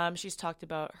 Yeah. She's talked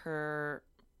about her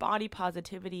body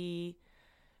positivity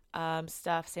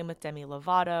stuff. Same with Demi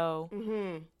Lovato.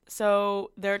 Mm-hmm.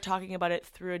 So they're talking about it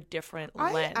through a different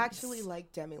lens. I actually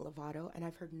like Demi Lovato, and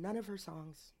I've heard none of her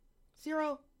songs.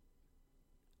 Zero.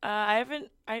 I haven't.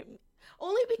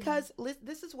 Only because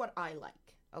this is what I like.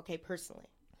 Okay, personally.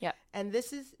 Yeah. And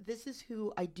this is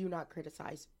who I do not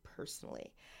criticize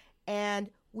personally. And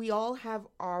we all have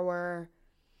our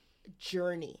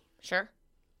journey. Sure.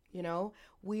 You know,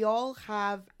 we all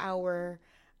have our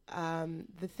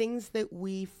the things that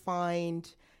we find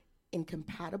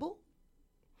incompatible.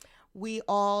 We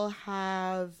all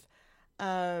have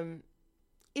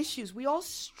issues. We all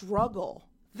struggle.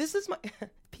 This is my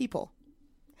people.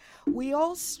 We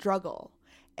all struggle.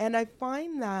 And I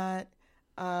find that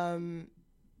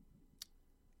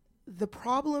the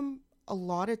problem a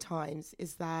lot of times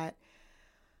is that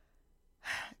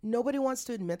nobody wants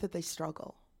to admit that they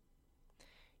struggle.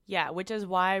 Yeah, which is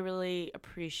why I really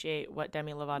appreciate what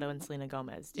Demi Lovato and Selena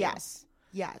Gomez do.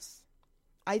 Yes.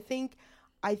 I think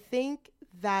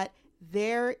that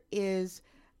there is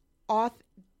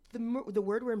the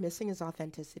word we're missing is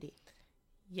authenticity.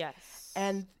 Yes.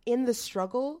 And in the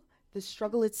struggle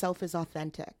itself is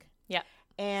authentic. Yeah.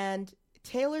 And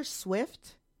Taylor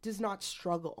Swift does not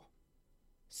struggle.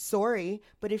 Sorry,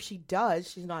 but if she does,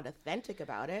 she's not authentic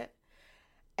about it.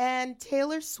 And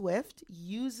Taylor Swift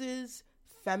uses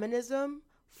feminism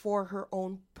for her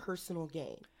own personal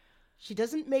gain. She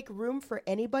doesn't make room for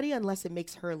anybody unless it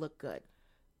makes her look good.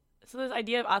 So this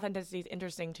idea of authenticity is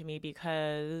interesting to me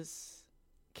because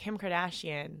Kim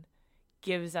Kardashian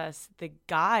gives us the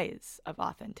guise of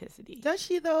authenticity. Does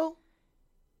she though?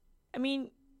 I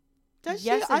mean, does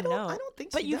yes she? and I no. don't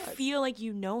think but she you does. feel like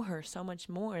you know her so much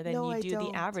more than No, you I do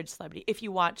don't. the average celebrity if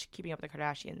you watch Keeping Up with the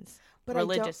Kardashians But I don't-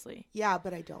 religiously. Yeah,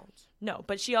 but I don't. No,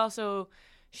 but she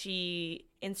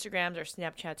Instagrams or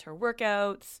Snapchats her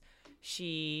workouts.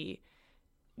 She,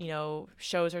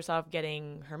 shows herself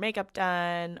getting her makeup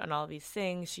done and all these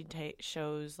things. She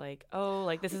shows like, oh,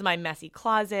 like this is my messy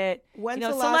closet. When's the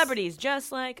last- celebrities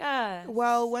just like us.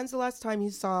 Well, when's the last time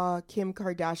you saw Kim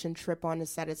Kardashian trip on a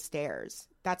set of stairs?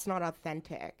 That's not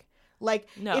authentic. Like,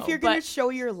 No, if you're going to but- show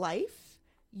your life,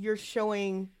 you're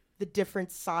showing the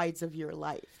different sides of your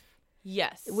life.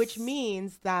 Yes. Which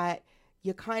means that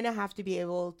you kind of have to be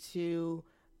able to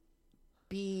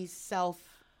be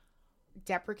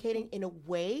self-deprecating in a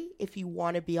way if you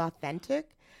want to be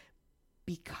authentic,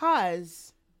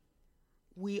 because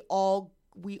we all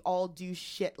do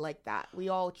shit like that. We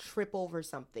all trip over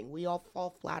something. We all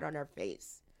fall flat on our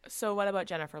face. So what about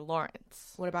Jennifer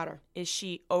Lawrence? What about her? Is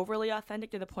she overly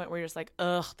authentic to the point where you're just like,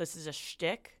 ugh, this is a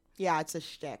shtick? Yeah, it's a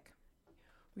shtick.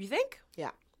 You think?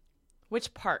 Yeah.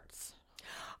 Which parts?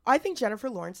 I think Jennifer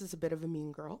Lawrence is a bit of a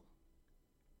mean girl.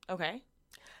 Okay.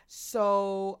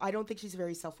 So I don't think she's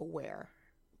very self-aware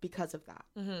because of that.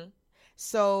 Mm-hmm.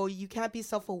 So you can't be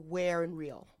self-aware and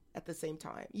real at the same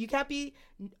time. You can't be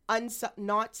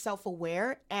not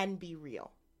self-aware and be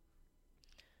real.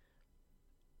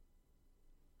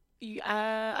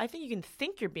 I think you can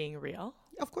think you're being real.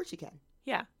 Of course you can.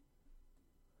 Yeah.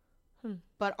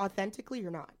 But authentically, you're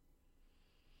not.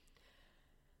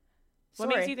 What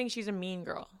makes you think she's a mean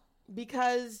girl?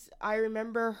 Because I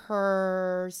remember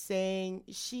her saying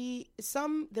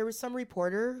there was some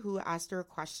reporter who asked her a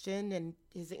question and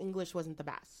his English wasn't the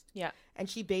best. Yeah. And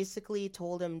she basically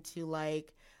told him to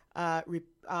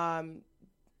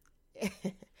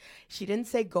she didn't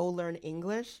say go learn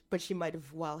English, but she might have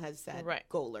said Right.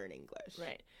 go learn English.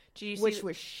 Right. Which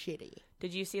was shitty.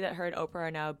 Did you see that her and Oprah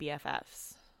are now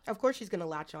BFFs? Of course she's going to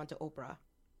latch on to Oprah.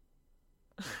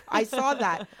 I saw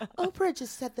that. Oprah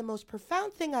just said the most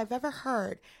profound thing I've ever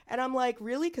heard. And I'm like,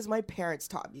 really? Because my parents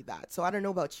taught me that. So I don't know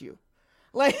about you.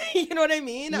 Like, you know what I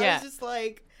mean? Yeah.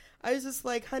 I was just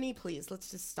like, honey, please,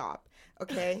 let's just stop.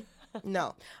 Okay?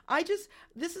 No.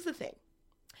 This is the thing.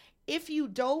 If you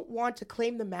don't want to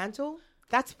claim the mantle,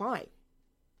 that's fine.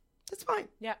 That's fine.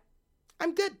 Yeah.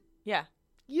 I'm good. Yeah.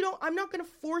 I'm not going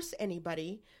to force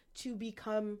anybody to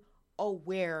become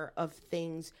aware of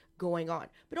things going on.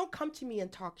 But don't come to me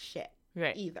and talk shit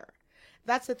either.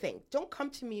 That's the thing. Don't come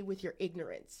to me with your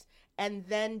ignorance and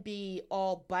then be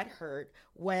all butthurt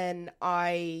when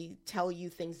I tell you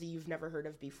things that you've never heard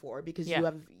of before because you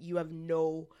have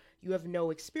no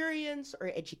experience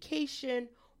or education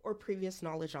or previous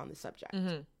knowledge on the subject.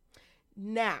 Mm-hmm.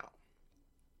 Now,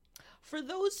 for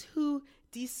those who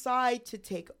decide to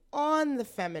take on the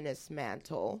feminist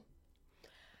mantle,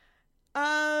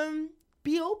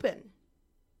 be open.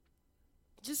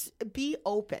 Just be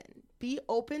open. be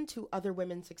open to other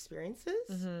women's experiences.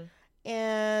 Mm-hmm.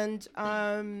 And,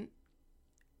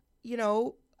 you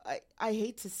know, I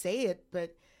hate to say it,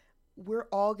 but we're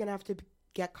all going to have to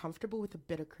get comfortable with a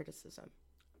bit of criticism.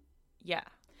 Yeah.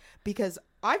 Because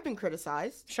I've been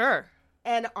criticized. Sure.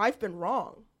 And I've been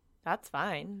wrong. That's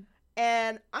fine.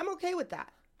 And I'm okay with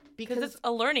that. Because it's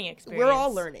a learning experience. We're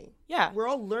all learning. Yeah. We're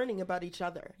all learning about each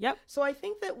other. Yep. So I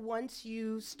think that once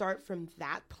you start from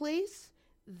that place,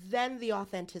 then the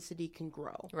authenticity can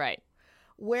grow. Right.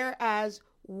 Whereas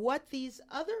what these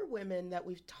other women that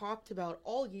we've talked about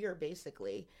all year,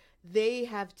 basically, they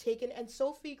have taken, and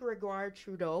Sophie Gregoire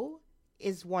Trudeau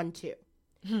is one too,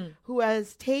 who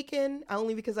has taken,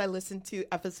 only because I listened to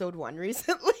episode 1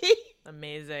 recently.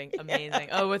 Amazing. Amazing.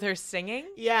 Oh, with her singing?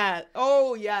 Yeah.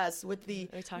 Oh, yes. With the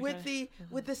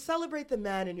Celebrate the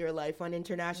Man in Your Life on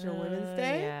International Women's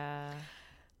Day. Yeah.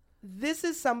 This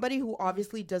is somebody who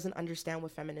obviously doesn't understand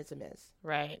what feminism is.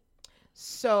 Right.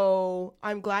 So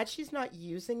I'm glad she's not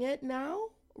using it now,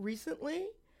 recently.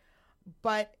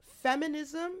 But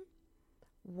feminism,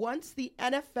 once the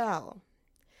NFL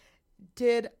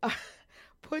did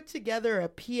put together a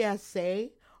PSA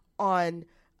on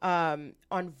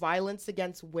violence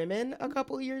against women a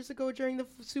couple years ago during the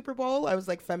Super Bowl, I was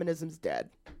like, feminism's dead.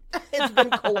 It's been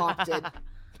co-opted.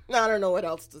 I don't know what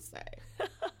else to say.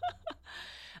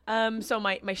 So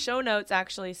my show notes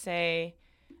actually say,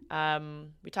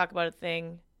 we talk about a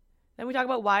thing, then we talk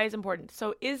about why it's important.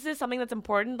 So is this something that's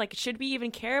important? Like, should we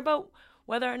even care about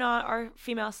whether or not our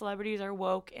female celebrities are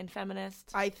woke and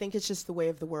feminist? I think it's just the way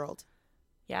of the world.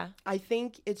 Yeah. I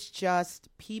think it's just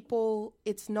people,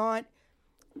 it's not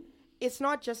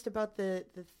just about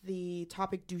the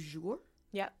topic du jour.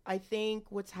 Yeah. I think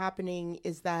what's happening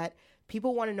is that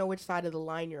people want to know which side of the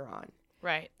line you're on.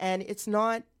 Right. And it's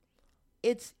not,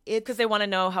 it's because they want to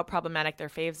know how problematic their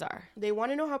faves are. They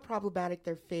want to know how problematic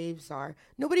their faves are.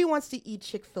 Nobody wants to eat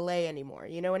Chick-fil-A anymore.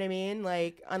 You know what I mean?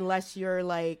 Like, unless you're,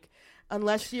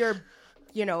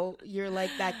 you know, you're like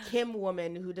that Kim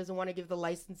woman who doesn't want to give the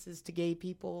licenses to gay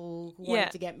people who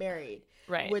wanted to get married.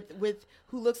 Right. With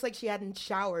who looks like she hadn't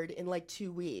showered in like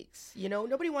 2 weeks. You know,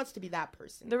 nobody wants to be that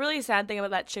person. The really sad thing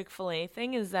about that Chick-fil-A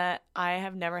thing is that I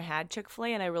have never had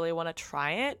Chick-fil-A and I really want to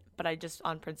try it, but I just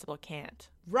on principle can't.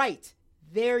 Right.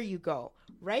 There you go.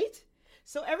 Right?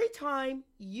 So every time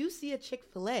you see a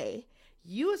Chick-fil-A,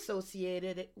 you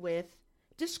associated it with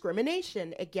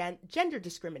discrimination, again, gender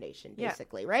discrimination,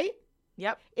 basically, right?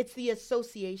 Yep. It's the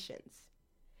associations.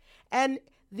 And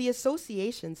the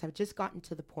associations have just gotten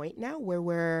to the point now where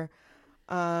we're,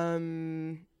 I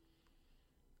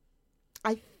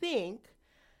think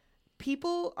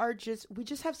people are we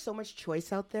just have so much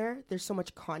choice out there. There's so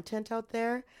much content out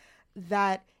there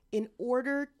that in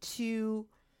order to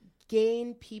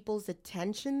gain people's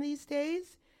attention these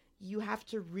days, you have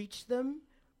to reach them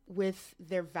with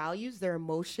their values, their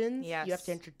emotions. Yes. You have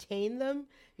to entertain them.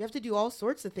 You have to do all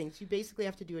sorts of things. You basically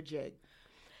have to do a jig.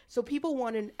 So people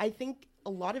want to, I think a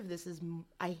lot of this is,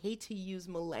 I hate to use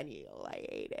millennial. I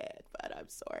hate it, but I'm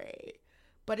sorry.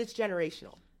 But it's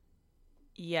generational.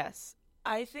 Yes.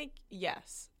 I think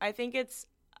it's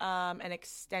an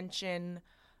extension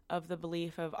of the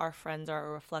belief of our friends are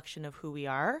a reflection of who we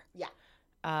are. Yeah.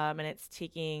 And it's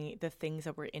taking the things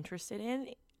that we're interested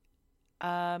in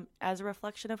as a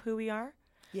reflection of who we are.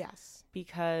 Yes.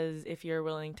 Because if you're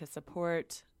willing to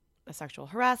support a sexual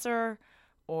harasser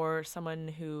or someone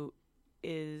who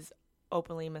is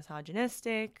openly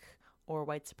misogynistic or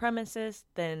white supremacist,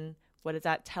 then what is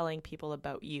that telling people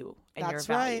about you and your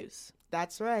values?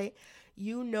 That's right.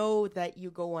 You know that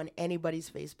you go on anybody's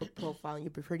Facebook profile and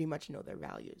you pretty much know their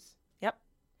values. Yep.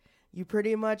 You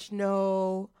pretty much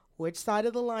know which side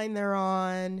of the line they're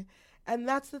on. And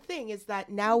that's the thing, is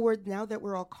that now that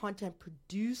we're all content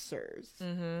producers,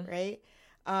 right?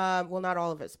 Well, not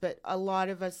all of us, but a lot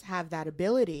of us have that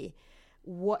ability.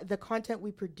 What the content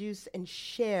we produce and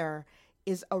share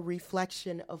is a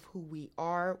reflection of who we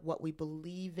are, what we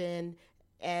believe in,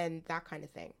 and that kind of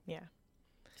thing. Yeah.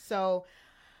 So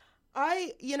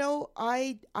I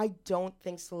don't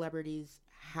think celebrities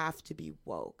have to be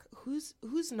woke. Who's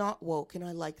not woke and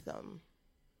I like them?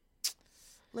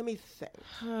 Let me think.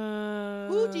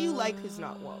 Who do you like who's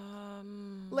not woke?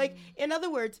 Like, in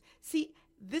other words, see,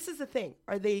 this is the thing.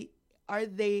 Are they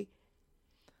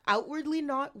outwardly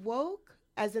not woke,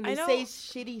 as in they say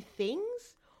shitty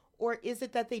things? Or is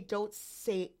it that they don't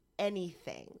say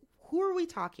anything? Who are we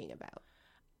talking about?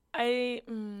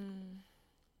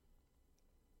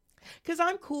 Because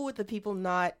I'm cool with the people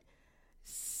not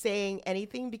saying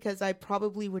anything, because I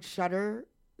probably would shudder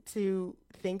to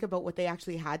think about what they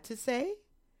actually had to say.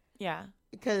 Yeah.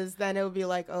 Because then it would be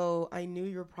like, oh, I knew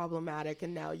you were problematic,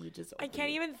 and now you just. I can't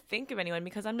even think of anyone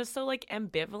because I'm just so like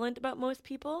ambivalent about most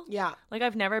people. Yeah. Like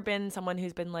I've never been someone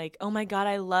who's been like, oh my God,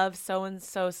 I love so and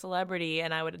so celebrity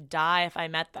and I would die if I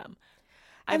met them.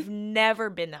 I've never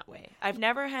been that way. I've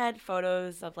never had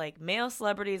photos of like male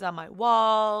celebrities on my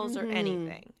walls or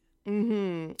anything.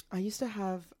 Mm-hmm. I used to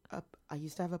have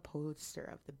a poster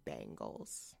of the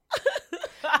Bangles.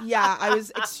 Yeah, I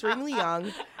was extremely young,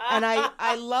 and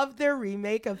I loved their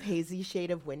remake of Hazy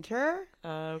Shade of Winter.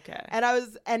 Okay. And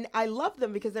I loved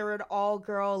them because they were an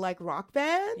all-girl like rock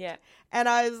band. Yeah. And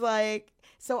I was like,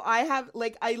 so I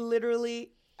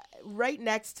literally right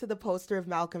next to the poster of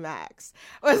Malcolm X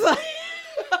was like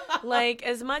Like,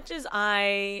 as much as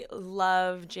I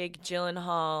love Jake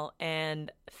Gyllenhaal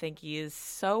and think he is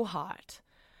so hot,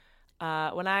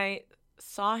 when I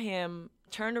saw him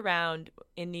turned around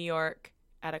in New York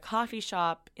at a coffee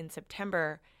shop in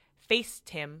September, faced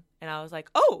him, and I was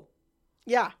like, oh,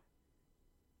 yeah.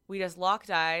 we just locked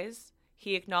eyes.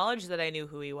 He acknowledged that I knew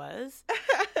who he was.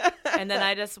 And then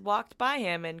I just walked by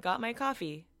him and got my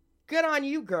coffee. Good on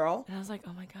you, girl. And I was like,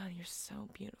 oh my God, you're so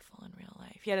beautiful in real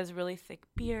life. He had his really thick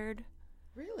beard.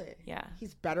 Really? Yeah.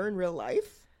 He's better in real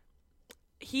life?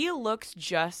 He looks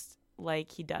just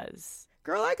like he does.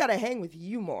 Girl, I gotta hang with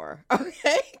you more,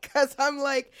 okay? Because I'm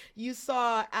like, you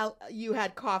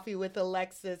had coffee with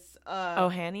Alexis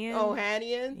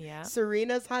Ohanian, Yeah.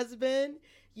 Serena's husband.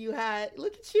 You had,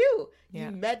 look at you. Yeah.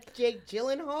 You met Jake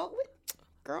Gyllenhaal.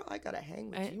 Girl, I gotta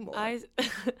hang with you more.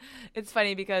 It's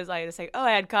funny because I just say, oh,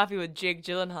 I had coffee with Jake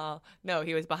Gyllenhaal. No,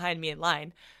 he was behind me in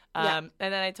line. And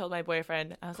then I told my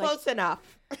boyfriend, I was Close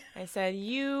enough. I said,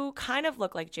 you kind of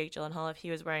look like Jake Gyllenhaal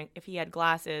if he had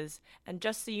glasses. And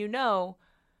just so you know,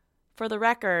 for the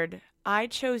record, I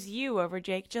chose you over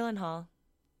Jake Gyllenhaal.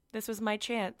 This was my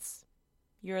chance.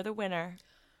 You're the winner.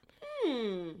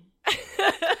 No,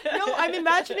 I'm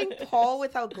imagining Paul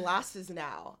without glasses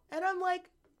now. And I'm like,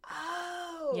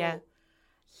 oh. Yeah.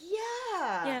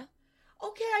 Yeah. Yeah.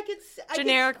 Okay,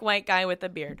 Generic white guy with a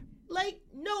beard. Like,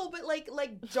 no, but like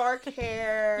dark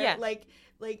hair. Yeah. Like,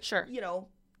 sure. You know,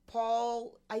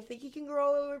 Paul, I think he can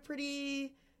grow a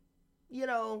pretty,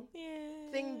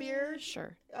 thing beard.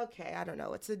 Sure. Okay, I don't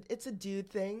know. It's a dude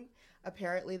thing.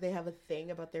 Apparently they have a thing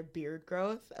about their beard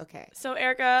growth. Okay. So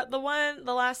Erica, the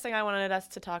last thing I wanted us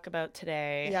to talk about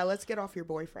today. Yeah, let's get off your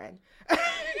boyfriend.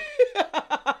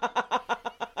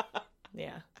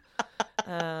 Yeah.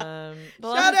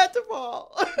 Shout out to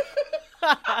Paul.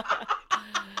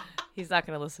 He's not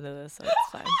going to listen to this, so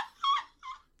it's fine.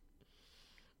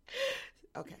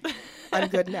 Okay. I'm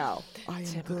good now. I am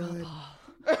Typical good. Paul.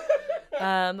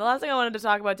 The last thing I wanted to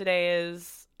talk about today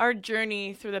is our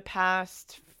journey through the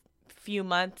past few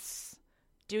months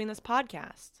doing this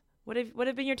podcast. What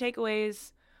have been your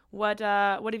takeaways? What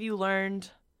have you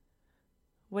learned?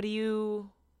 What do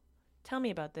you tell me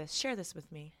about this? Share this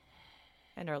with me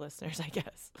and our listeners, I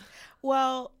guess.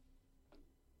 Well,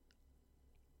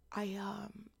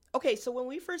 okay, so when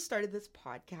we first started this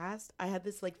podcast, I had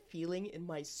this like feeling in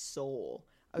my soul.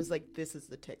 I was like, this is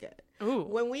the ticket. Ooh.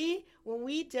 When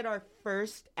we did our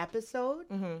first episode,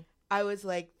 I was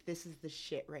like, this is the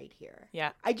shit right here.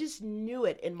 Yeah. I just knew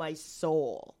it in my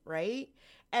soul, right?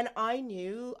 And I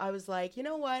was like, you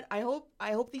know what? I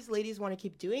hope these ladies want to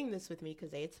keep doing this with me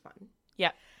because it's fun.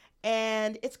 Yeah.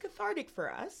 And it's cathartic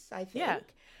for us, I think. Yeah.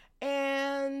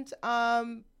 And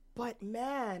but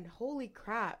man, holy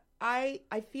crap. I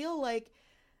feel like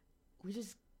we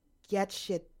just get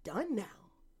shit done now.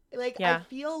 Like, yeah. I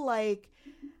feel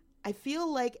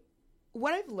like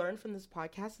what I've learned from this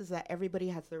podcast is that everybody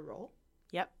has their role.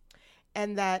 Yep.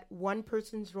 And that one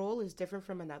person's role is different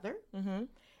from another. Mm-hmm.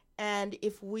 And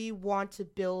if we want to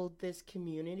build this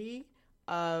community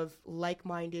of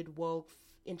like-minded, woke,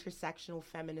 intersectional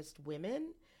feminist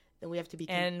women, then we have to be...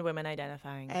 And women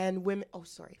identifying. And women... Oh,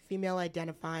 sorry. Female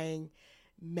identifying,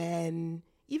 men...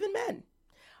 Even men.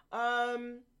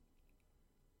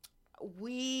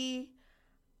 We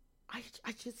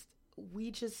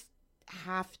just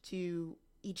have to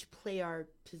each play our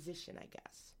position, I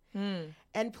guess.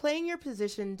 And playing your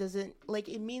position doesn't, like,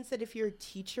 it means that if you're a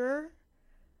teacher,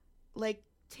 like,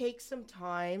 take some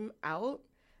time out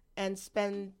and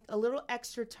spend a little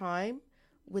extra time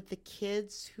with the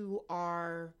kids who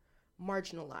are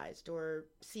marginalized or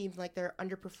seem like they're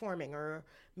underperforming or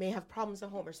may have problems at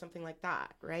home or something like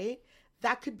that, right?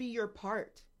 That could be your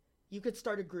part. You could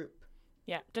start a group.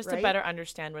 Yeah, just right? to better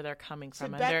understand where they're coming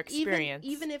from and their experience.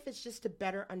 Even if it's just to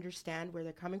better understand where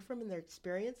they're coming from and their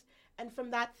experience, and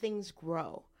from that things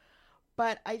grow.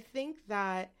 But I think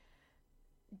that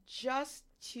just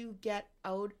to get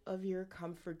out of your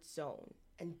comfort zone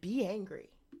and be angry,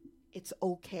 it's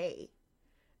okay,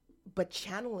 but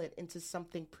channel it into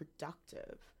something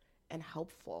productive and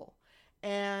helpful.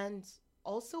 And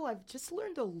also, I've just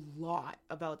learned a lot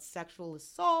about sexual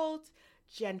assault,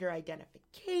 gender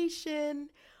identification,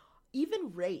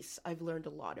 even race. I've learned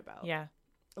a lot about. Yeah.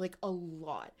 Like a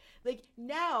lot. Like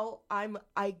now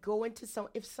I go into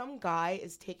if some guy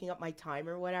is taking up my time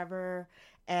or whatever,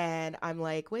 and I'm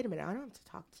like, wait a minute, I don't have to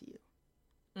talk to you.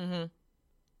 Mm-hmm.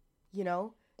 You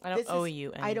know? I don't owe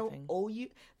you anything. I don't owe you.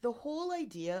 The whole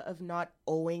idea of not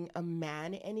owing a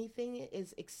man anything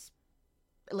is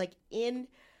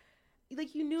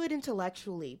you knew it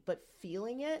intellectually, but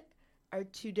feeling it are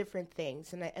two different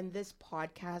things. And this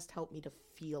podcast helped me to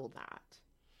feel that.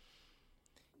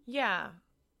 Yeah.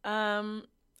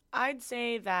 I'd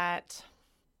say that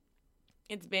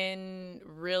it's been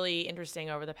really interesting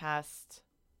over the past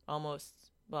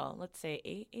let's say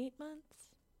eight months.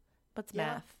 What's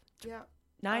math? Yeah.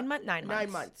 9 months? 9 months.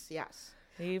 9 months, yes.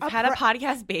 We've had a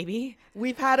podcast baby.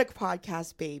 We've had a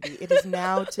podcast baby. It is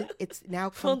now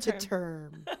come to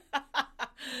term.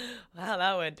 Wow,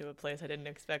 that went to a place I didn't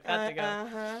expect that to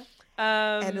go.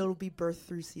 And it'll be birthed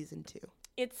through season 2.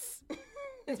 It's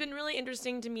been really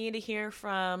interesting to me to hear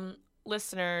from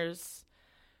listeners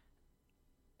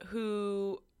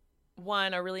who,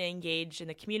 one, are really engaged in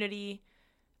the community,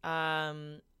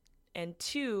 and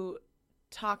two,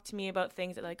 talk to me about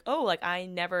things that I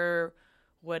never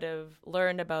would have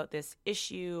learned about this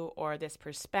issue or this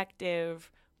perspective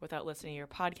without listening to your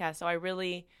podcast. So I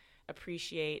really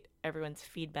appreciate everyone's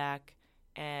feedback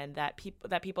and that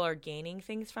people are gaining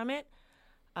things from it.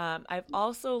 I've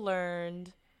also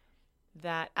learned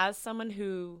that as someone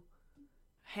who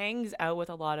hangs out with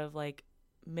a lot of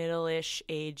middle-ish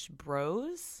aged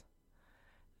bros,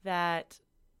 that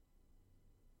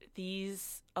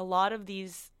a lot of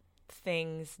these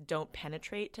things don't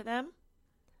penetrate to them,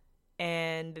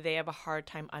 and they have a hard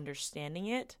time understanding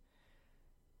it.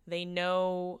 They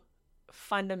know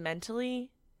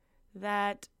fundamentally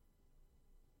that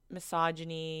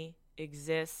misogyny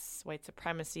exists, white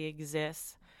supremacy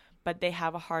exists, but they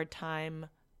have a hard time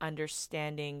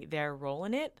understanding their role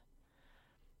in it.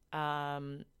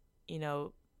 I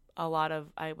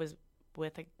was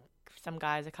with some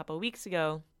guys a couple of weeks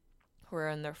ago who are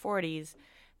in their 40s.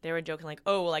 They were joking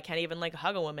I can't even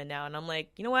hug a woman now. And I'm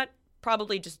like, you know what?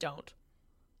 Probably just don't.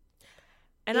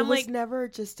 And it was never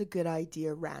just a good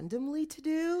idea randomly to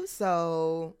do.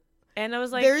 So, and I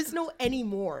was like, there is no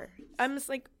anymore. I'm just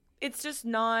like, it's just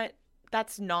not.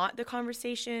 That's not the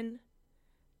conversation.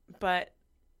 But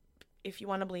if you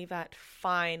want to believe that,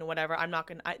 fine, whatever. I'm not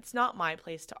gonna. It's not my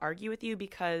place to argue with you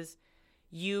because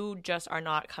you just are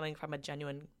not coming from a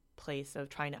genuine place of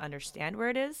trying to understand where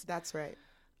it is. That's right.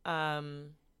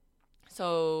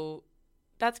 So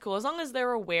that's cool as long as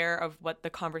they're aware of what the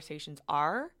conversations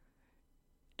are,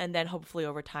 and then hopefully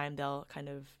over time they'll kind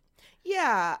of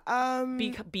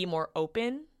be more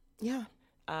open. Yeah.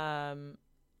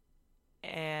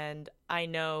 And I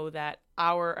know that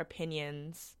our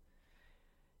opinions,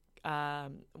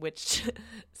 which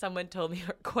someone told me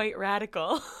are quite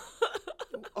radical.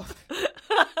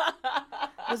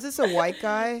 Was this a white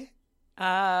guy?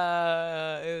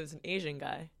 It was an Asian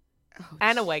guy.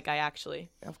 And a white guy, actually.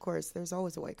 Of course, there's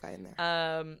always a white guy in there.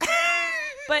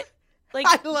 But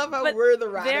I love how we're the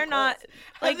radicals. They're not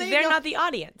not the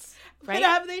audience, right? But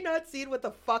have they not seen what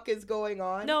the fuck is going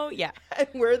on? No, yeah. And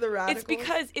we're the radicals.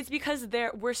 It's because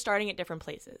we're starting at different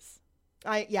places.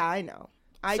 I know.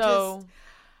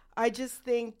 I just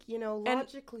think,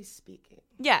 logically speaking.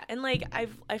 Yeah, and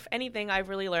if anything, I've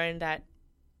really learned that,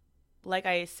 like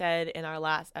I said in our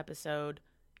last episode,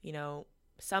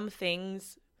 some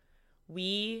things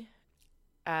we,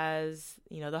 as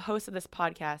the hosts of this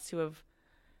podcast who have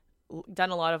done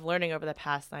a lot of learning over the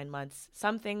past 9 months,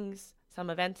 some things, some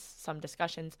events, some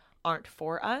discussions aren't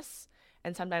for us,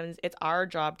 and sometimes it's our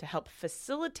job to help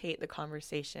facilitate the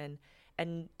conversation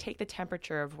and take the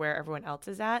temperature of where everyone else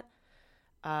is at.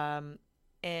 And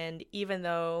even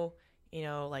though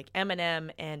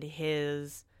Eminem and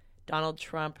his Donald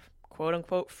Trump quote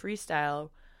unquote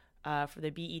freestyle for the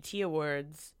BET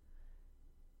Awards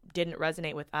didn't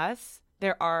resonate with us,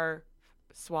 there are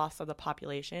swaths of the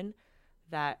population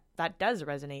that does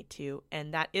resonate to,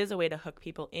 and that is a way to hook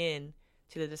people in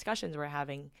to the discussions we're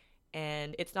having.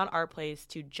 And it's not our place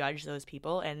to judge those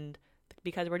people, and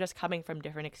because we're just coming from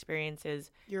different experiences.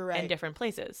 You're right. And different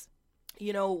places.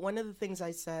 One of the things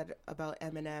I said about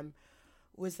Eminem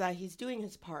was that he's doing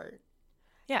his part.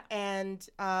 Yeah. And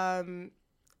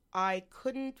I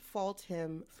couldn't fault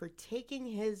him for taking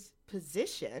his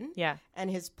position and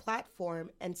his platform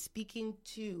and speaking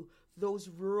to those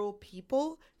rural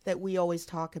people that we always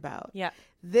talk about. Yeah.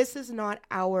 This is not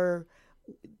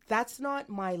that's not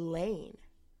my lane.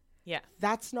 Yeah.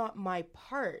 That's not my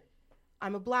part.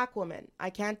 I'm a black woman.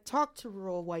 I can't talk to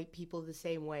rural white people the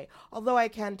same way. Although I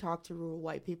can talk to rural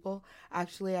white people.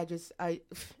 Actually, I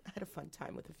had a fun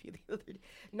time with a few the other day.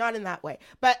 Not in that way.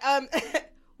 But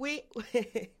we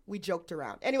joked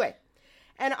around. Anyway,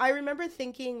 and I remember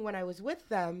thinking when I was with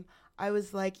them, I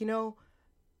was like,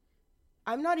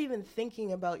 I'm not even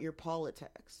thinking about your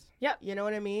politics. Yep. You know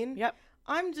what I mean? Yep.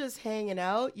 I'm just hanging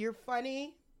out. You're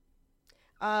funny.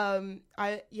 My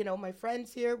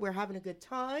friends here, we're having a good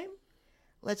time.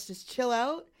 Let's just chill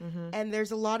out. Mm-hmm. And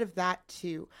there's a lot of that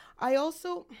too. I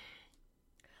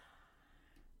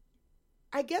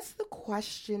guess the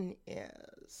question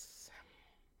is,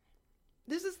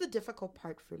 this is the difficult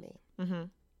part for me. Mm-hmm.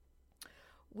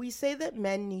 We say that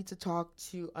men need to talk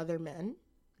to other men,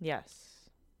 Yes.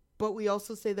 but we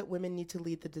also say that women need to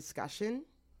lead the discussion.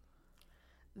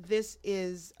 This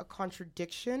is a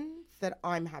contradiction that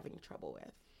I'm having trouble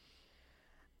with.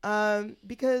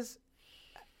 Because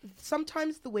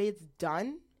sometimes the way it's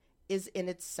done is in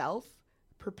itself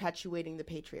perpetuating the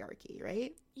patriarchy,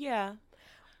 right? Yeah.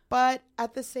 But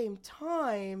at the same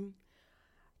time,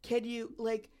 can you,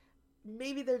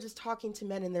 maybe they're just talking to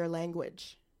men in their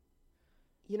language.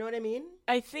 You know what I mean?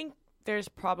 I think there's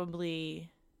probably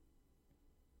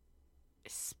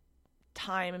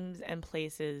times and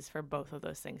places for both of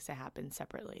those things to happen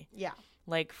separately. Yeah.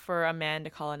 Like for a man to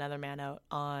call another man out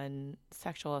on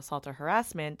sexual assault or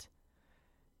harassment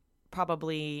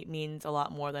probably means a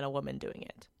lot more than a woman doing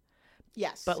it.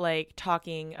 Yes. But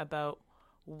talking about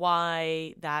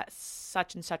why that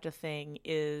such and such a thing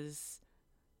is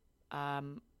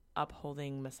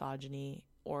upholding misogyny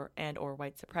or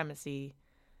white supremacy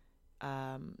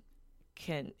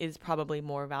is probably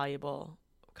more valuable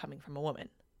coming from a woman.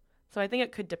 So I think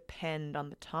it could depend on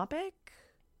the topic.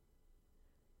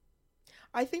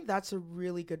 I think that's a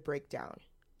really good breakdown.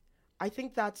 I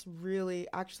think that's really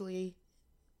actually.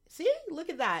 See, look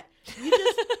at that.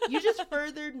 You just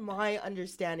furthered my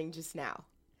understanding just now,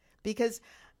 because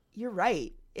you're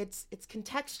right. It's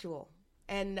contextual,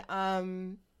 and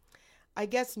I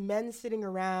guess men sitting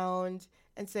around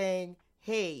and saying,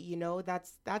 "Hey,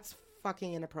 that's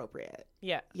fucking inappropriate."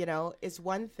 Yeah. Is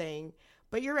one thing,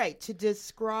 but you're right. To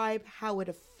describe how it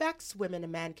affects women, a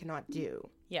man cannot do.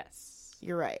 Yes.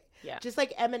 You're right. Yeah. Just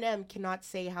like Eminem cannot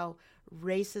say how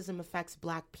racism affects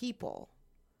black people,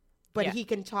 but Yeah. he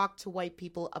can talk to white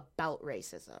people about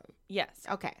racism. Yes.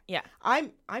 Okay. Yeah.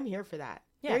 I'm here for that.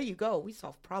 Yeah. There you go. We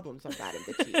solve problems on that in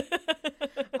Bitchy.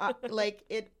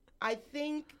 I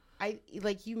think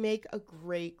you make a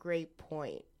great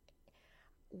point.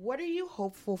 What are you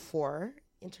hopeful for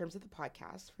in terms of the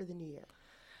podcast for the new year?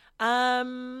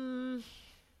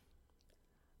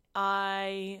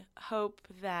 I hope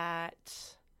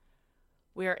that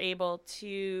we are able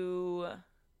to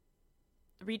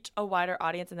reach a wider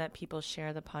audience and that people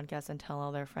share the podcast and tell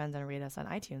all their friends and rate us on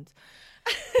iTunes.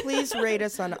 Please rate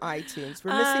us on iTunes.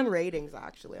 We're missing ratings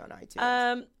actually on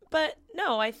iTunes. But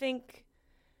no, I think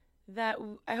that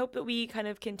I hope that we kind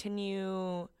of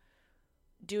continue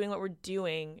doing what we're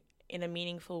doing in a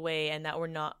meaningful way, and that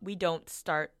we don't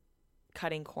start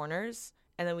cutting corners,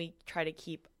 and then we try to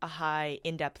keep a high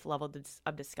in-depth level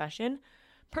of discussion.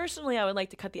 Personally, I would like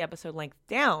to cut the episode length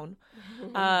down,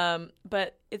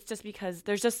 but it's just because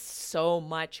there's just so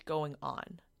much going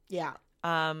on. Yeah.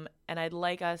 And I'd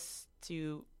like us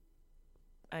to,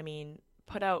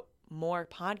 put out more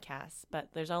podcasts, but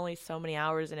there's only so many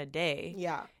hours in a day.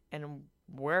 Yeah. And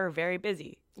we're very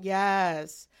busy.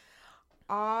 Yes.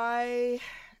 I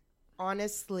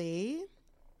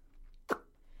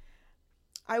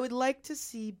would like to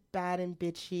see Bad and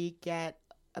Bitchy get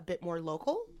a bit more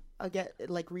local.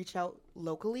 Reach out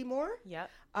locally more. Yep.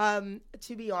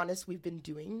 To be honest, we've been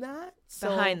doing that.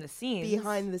 Behind the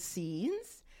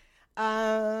scenes.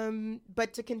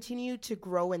 But to continue to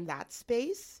grow in that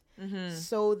space,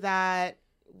 so that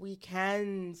we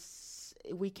can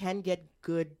get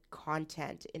good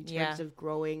content in terms of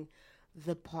growing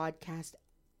the podcast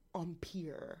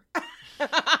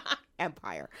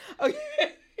empire. Okay.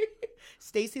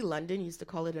 Stacey London used to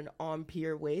call it an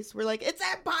empire waist. We're like, it's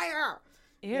empire.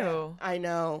 Ew. Yeah, I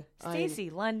know. Stacey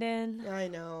London. I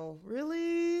know.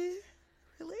 Really?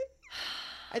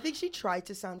 I think she tried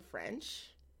to sound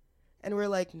French. And we're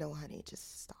like, no, honey,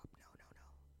 just stop.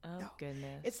 No. Oh,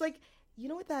 goodness. It's like, you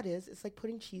know what that is? It's like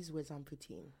putting Cheese Whiz on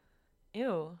poutine.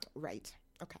 Ew. Right.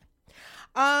 Okay.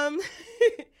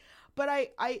 But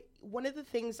I one of the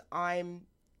things I'm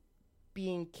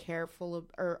being careful of,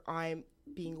 or I'm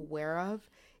being aware of,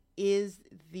 is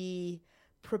the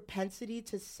propensity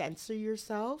to censor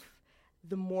yourself,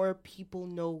 the more people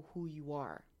know who you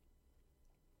are.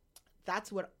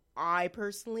 That's what I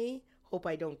personally hope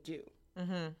I don't do.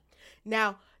 Mm-hmm.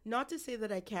 Now, not to say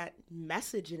that I can't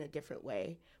message in a different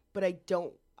way, but I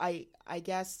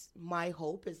guess my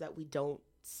hope is that we don't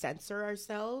censor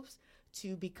ourselves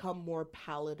to become more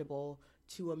palatable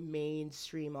to a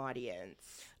mainstream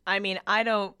audience. I mean, I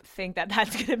don't think that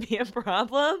that's going to be a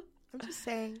problem. I'm just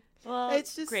saying. Well,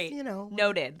 It's just, great. you know.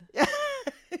 Noted.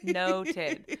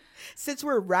 Noted. Since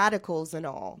we're radicals and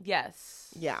all.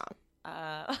 Yes. Yeah.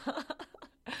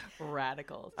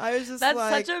 Radicals. I was just That's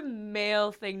like, such a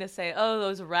male thing to say. Oh,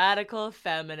 those radical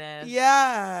feminists.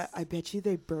 yeah. I bet you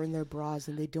they burn their bras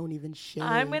and they don't even shave.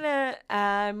 I'm gonna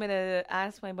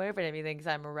ask my boyfriend if he thinks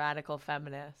I'm a radical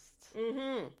feminist.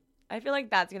 Mm-hmm. I feel like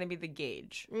that's gonna be the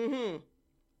gauge. Mm-hmm.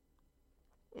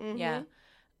 Mm-hmm. Yeah.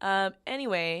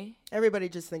 Anyway. Everybody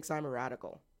just thinks I'm a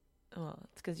radical. Well,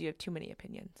 it's because you have too many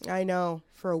opinions. I know.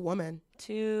 For a woman.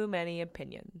 Too many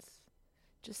opinions.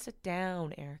 Just sit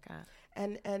down, Erica.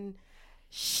 And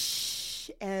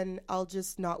shh, and I'll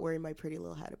just not worry my pretty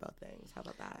little head about things. How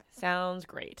about that? Sounds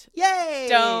great. Yay!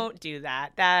 Don't do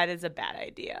that. That is a bad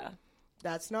idea.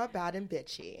 That's not bad and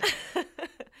bitchy.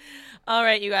 All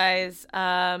right, you guys.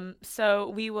 So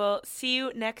we will see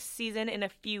you next season in a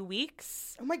few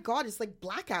weeks. Oh my God, it's like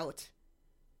blackout.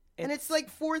 And it's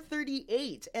like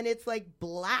 4:38 and it's like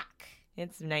black.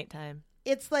 It's nighttime.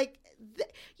 It's like,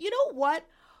 you know what?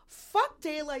 Fuck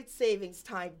daylight savings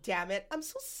time, damn it. I'm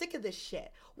so sick of this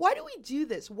shit. Why do we do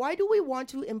this? Why do we want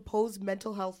to impose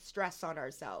mental health stress on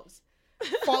ourselves?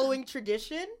 Following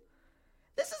tradition?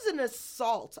 This is an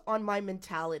assault on my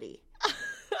mentality.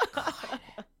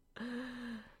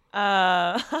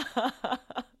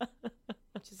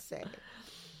 Just saying.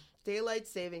 Daylight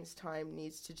savings time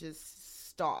needs to just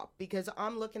stop because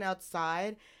I'm looking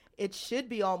outside. It should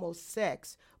be almost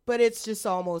 6, but it's just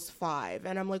almost 5.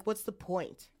 And I'm like, what's the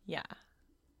point? Yeah.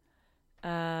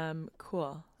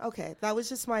 Cool. Okay, that was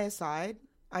just my aside.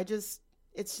 It's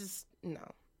just,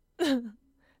 no.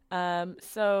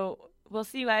 So we'll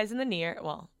see you guys in the new year.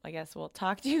 Well, I guess we'll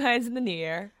talk to you guys in the new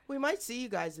year. We might see you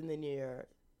guys in the new year.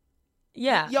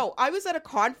 Yeah. Yo, I was at a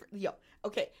conference. Yo.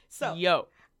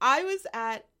 I was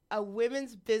at a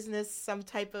women's business, some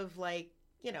type of like,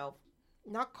 you know,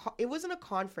 it wasn't a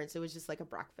conference. It was just like a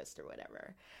breakfast or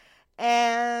whatever.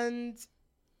 And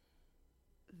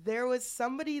there was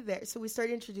somebody there. So we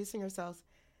started introducing ourselves.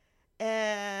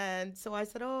 And so I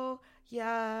said, oh,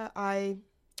 yeah, I'm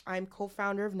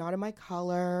co-founder of Not In My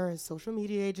Color, a social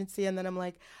media agency. And then I'm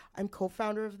like, I'm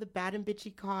co-founder of the Bad and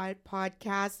Bitchy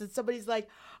podcast. And somebody's like,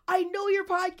 I know your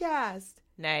podcast.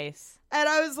 Nice. And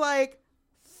I was like,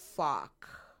 fuck.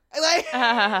 Like,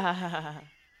 and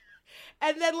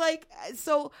then like,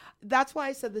 so that's why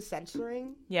I said the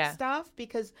censoring stuff,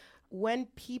 because when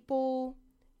people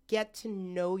get to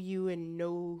know you and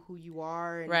know who you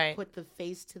are and put the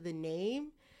face to the name,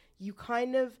 you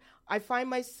kind of, I find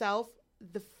myself,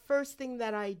 the first thing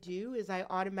that I do is I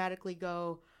automatically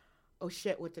go, oh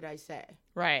shit, what did I say?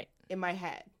 Right. In my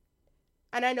head.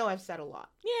 And I know I've said a lot.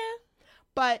 Yeah.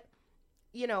 But,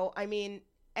 you know, I mean,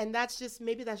 and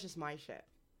maybe that's just my shit.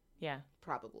 Yeah.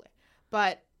 Probably.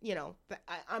 But, you know,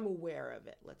 I'm aware of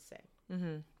it, let's say.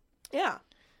 Mm-hmm. Yeah.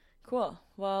 Cool.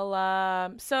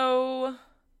 Well, so,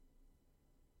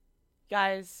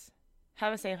 guys,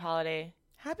 have a safe holiday.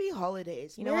 Happy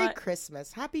holidays. You know Merry what?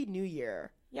 Christmas. Happy New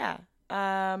Year. Yeah.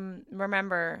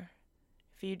 Remember,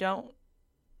 if you don't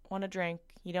want to drink,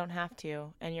 you don't have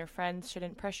to, and your friends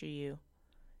shouldn't pressure you.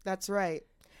 That's right.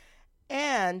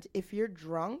 And if you're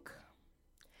drunk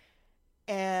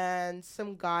and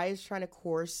some guy is trying to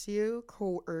coerce you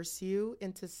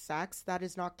into sex, that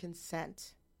is not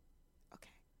consent.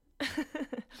 Okay.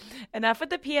 Enough with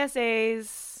the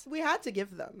PSAs. We had to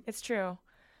give them. It's true.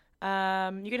 You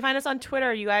can find us on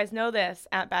Twitter. You guys know this,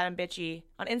 at Bad and Bitchy.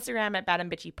 On Instagram at Bad and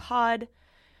Bitchy Pod.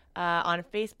 On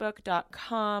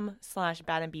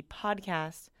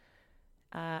Facebook.com/badandbpodcast.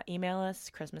 Email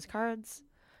us Christmas cards,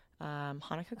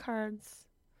 Hanukkah cards,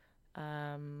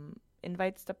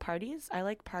 invites to parties. I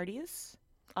like parties.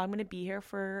 I'm going to be here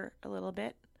for a little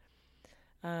bit.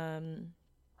 You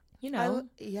know.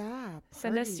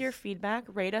 Send us your feedback.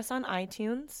 Rate us on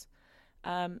iTunes.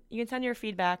 You can send your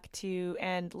feedback to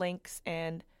and links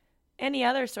and any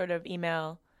other sort of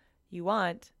email you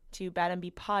want to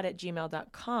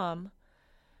badandbpod@gmail.com.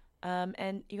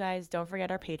 And you guys, don't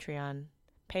forget our Patreon.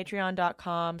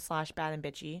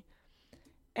 Patreon.com/badandbitchy.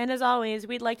 And as always,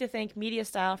 we'd like to thank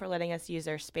MediaStyle for letting us use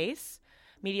their space.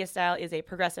 MediaStyle is a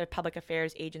progressive public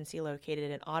affairs agency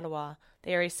located in Ottawa.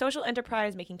 They are a social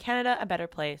enterprise making Canada a better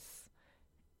place.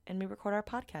 and we record our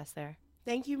podcast there.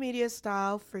 Thank you, Media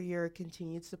Style, for your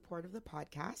continued support of the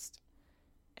podcast.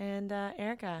 And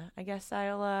Erica, I guess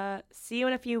I'll see you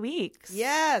in a few weeks.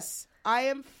 Yes, I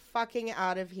am fucking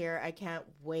out of here. I can't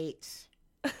wait.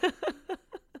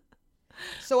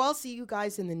 So I'll see you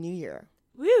guys in the new year.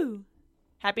 Woo!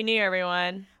 Happy New Year,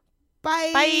 everyone.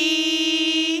 Bye.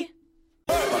 Bye.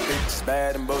 My bitch is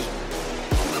bad and bullshit.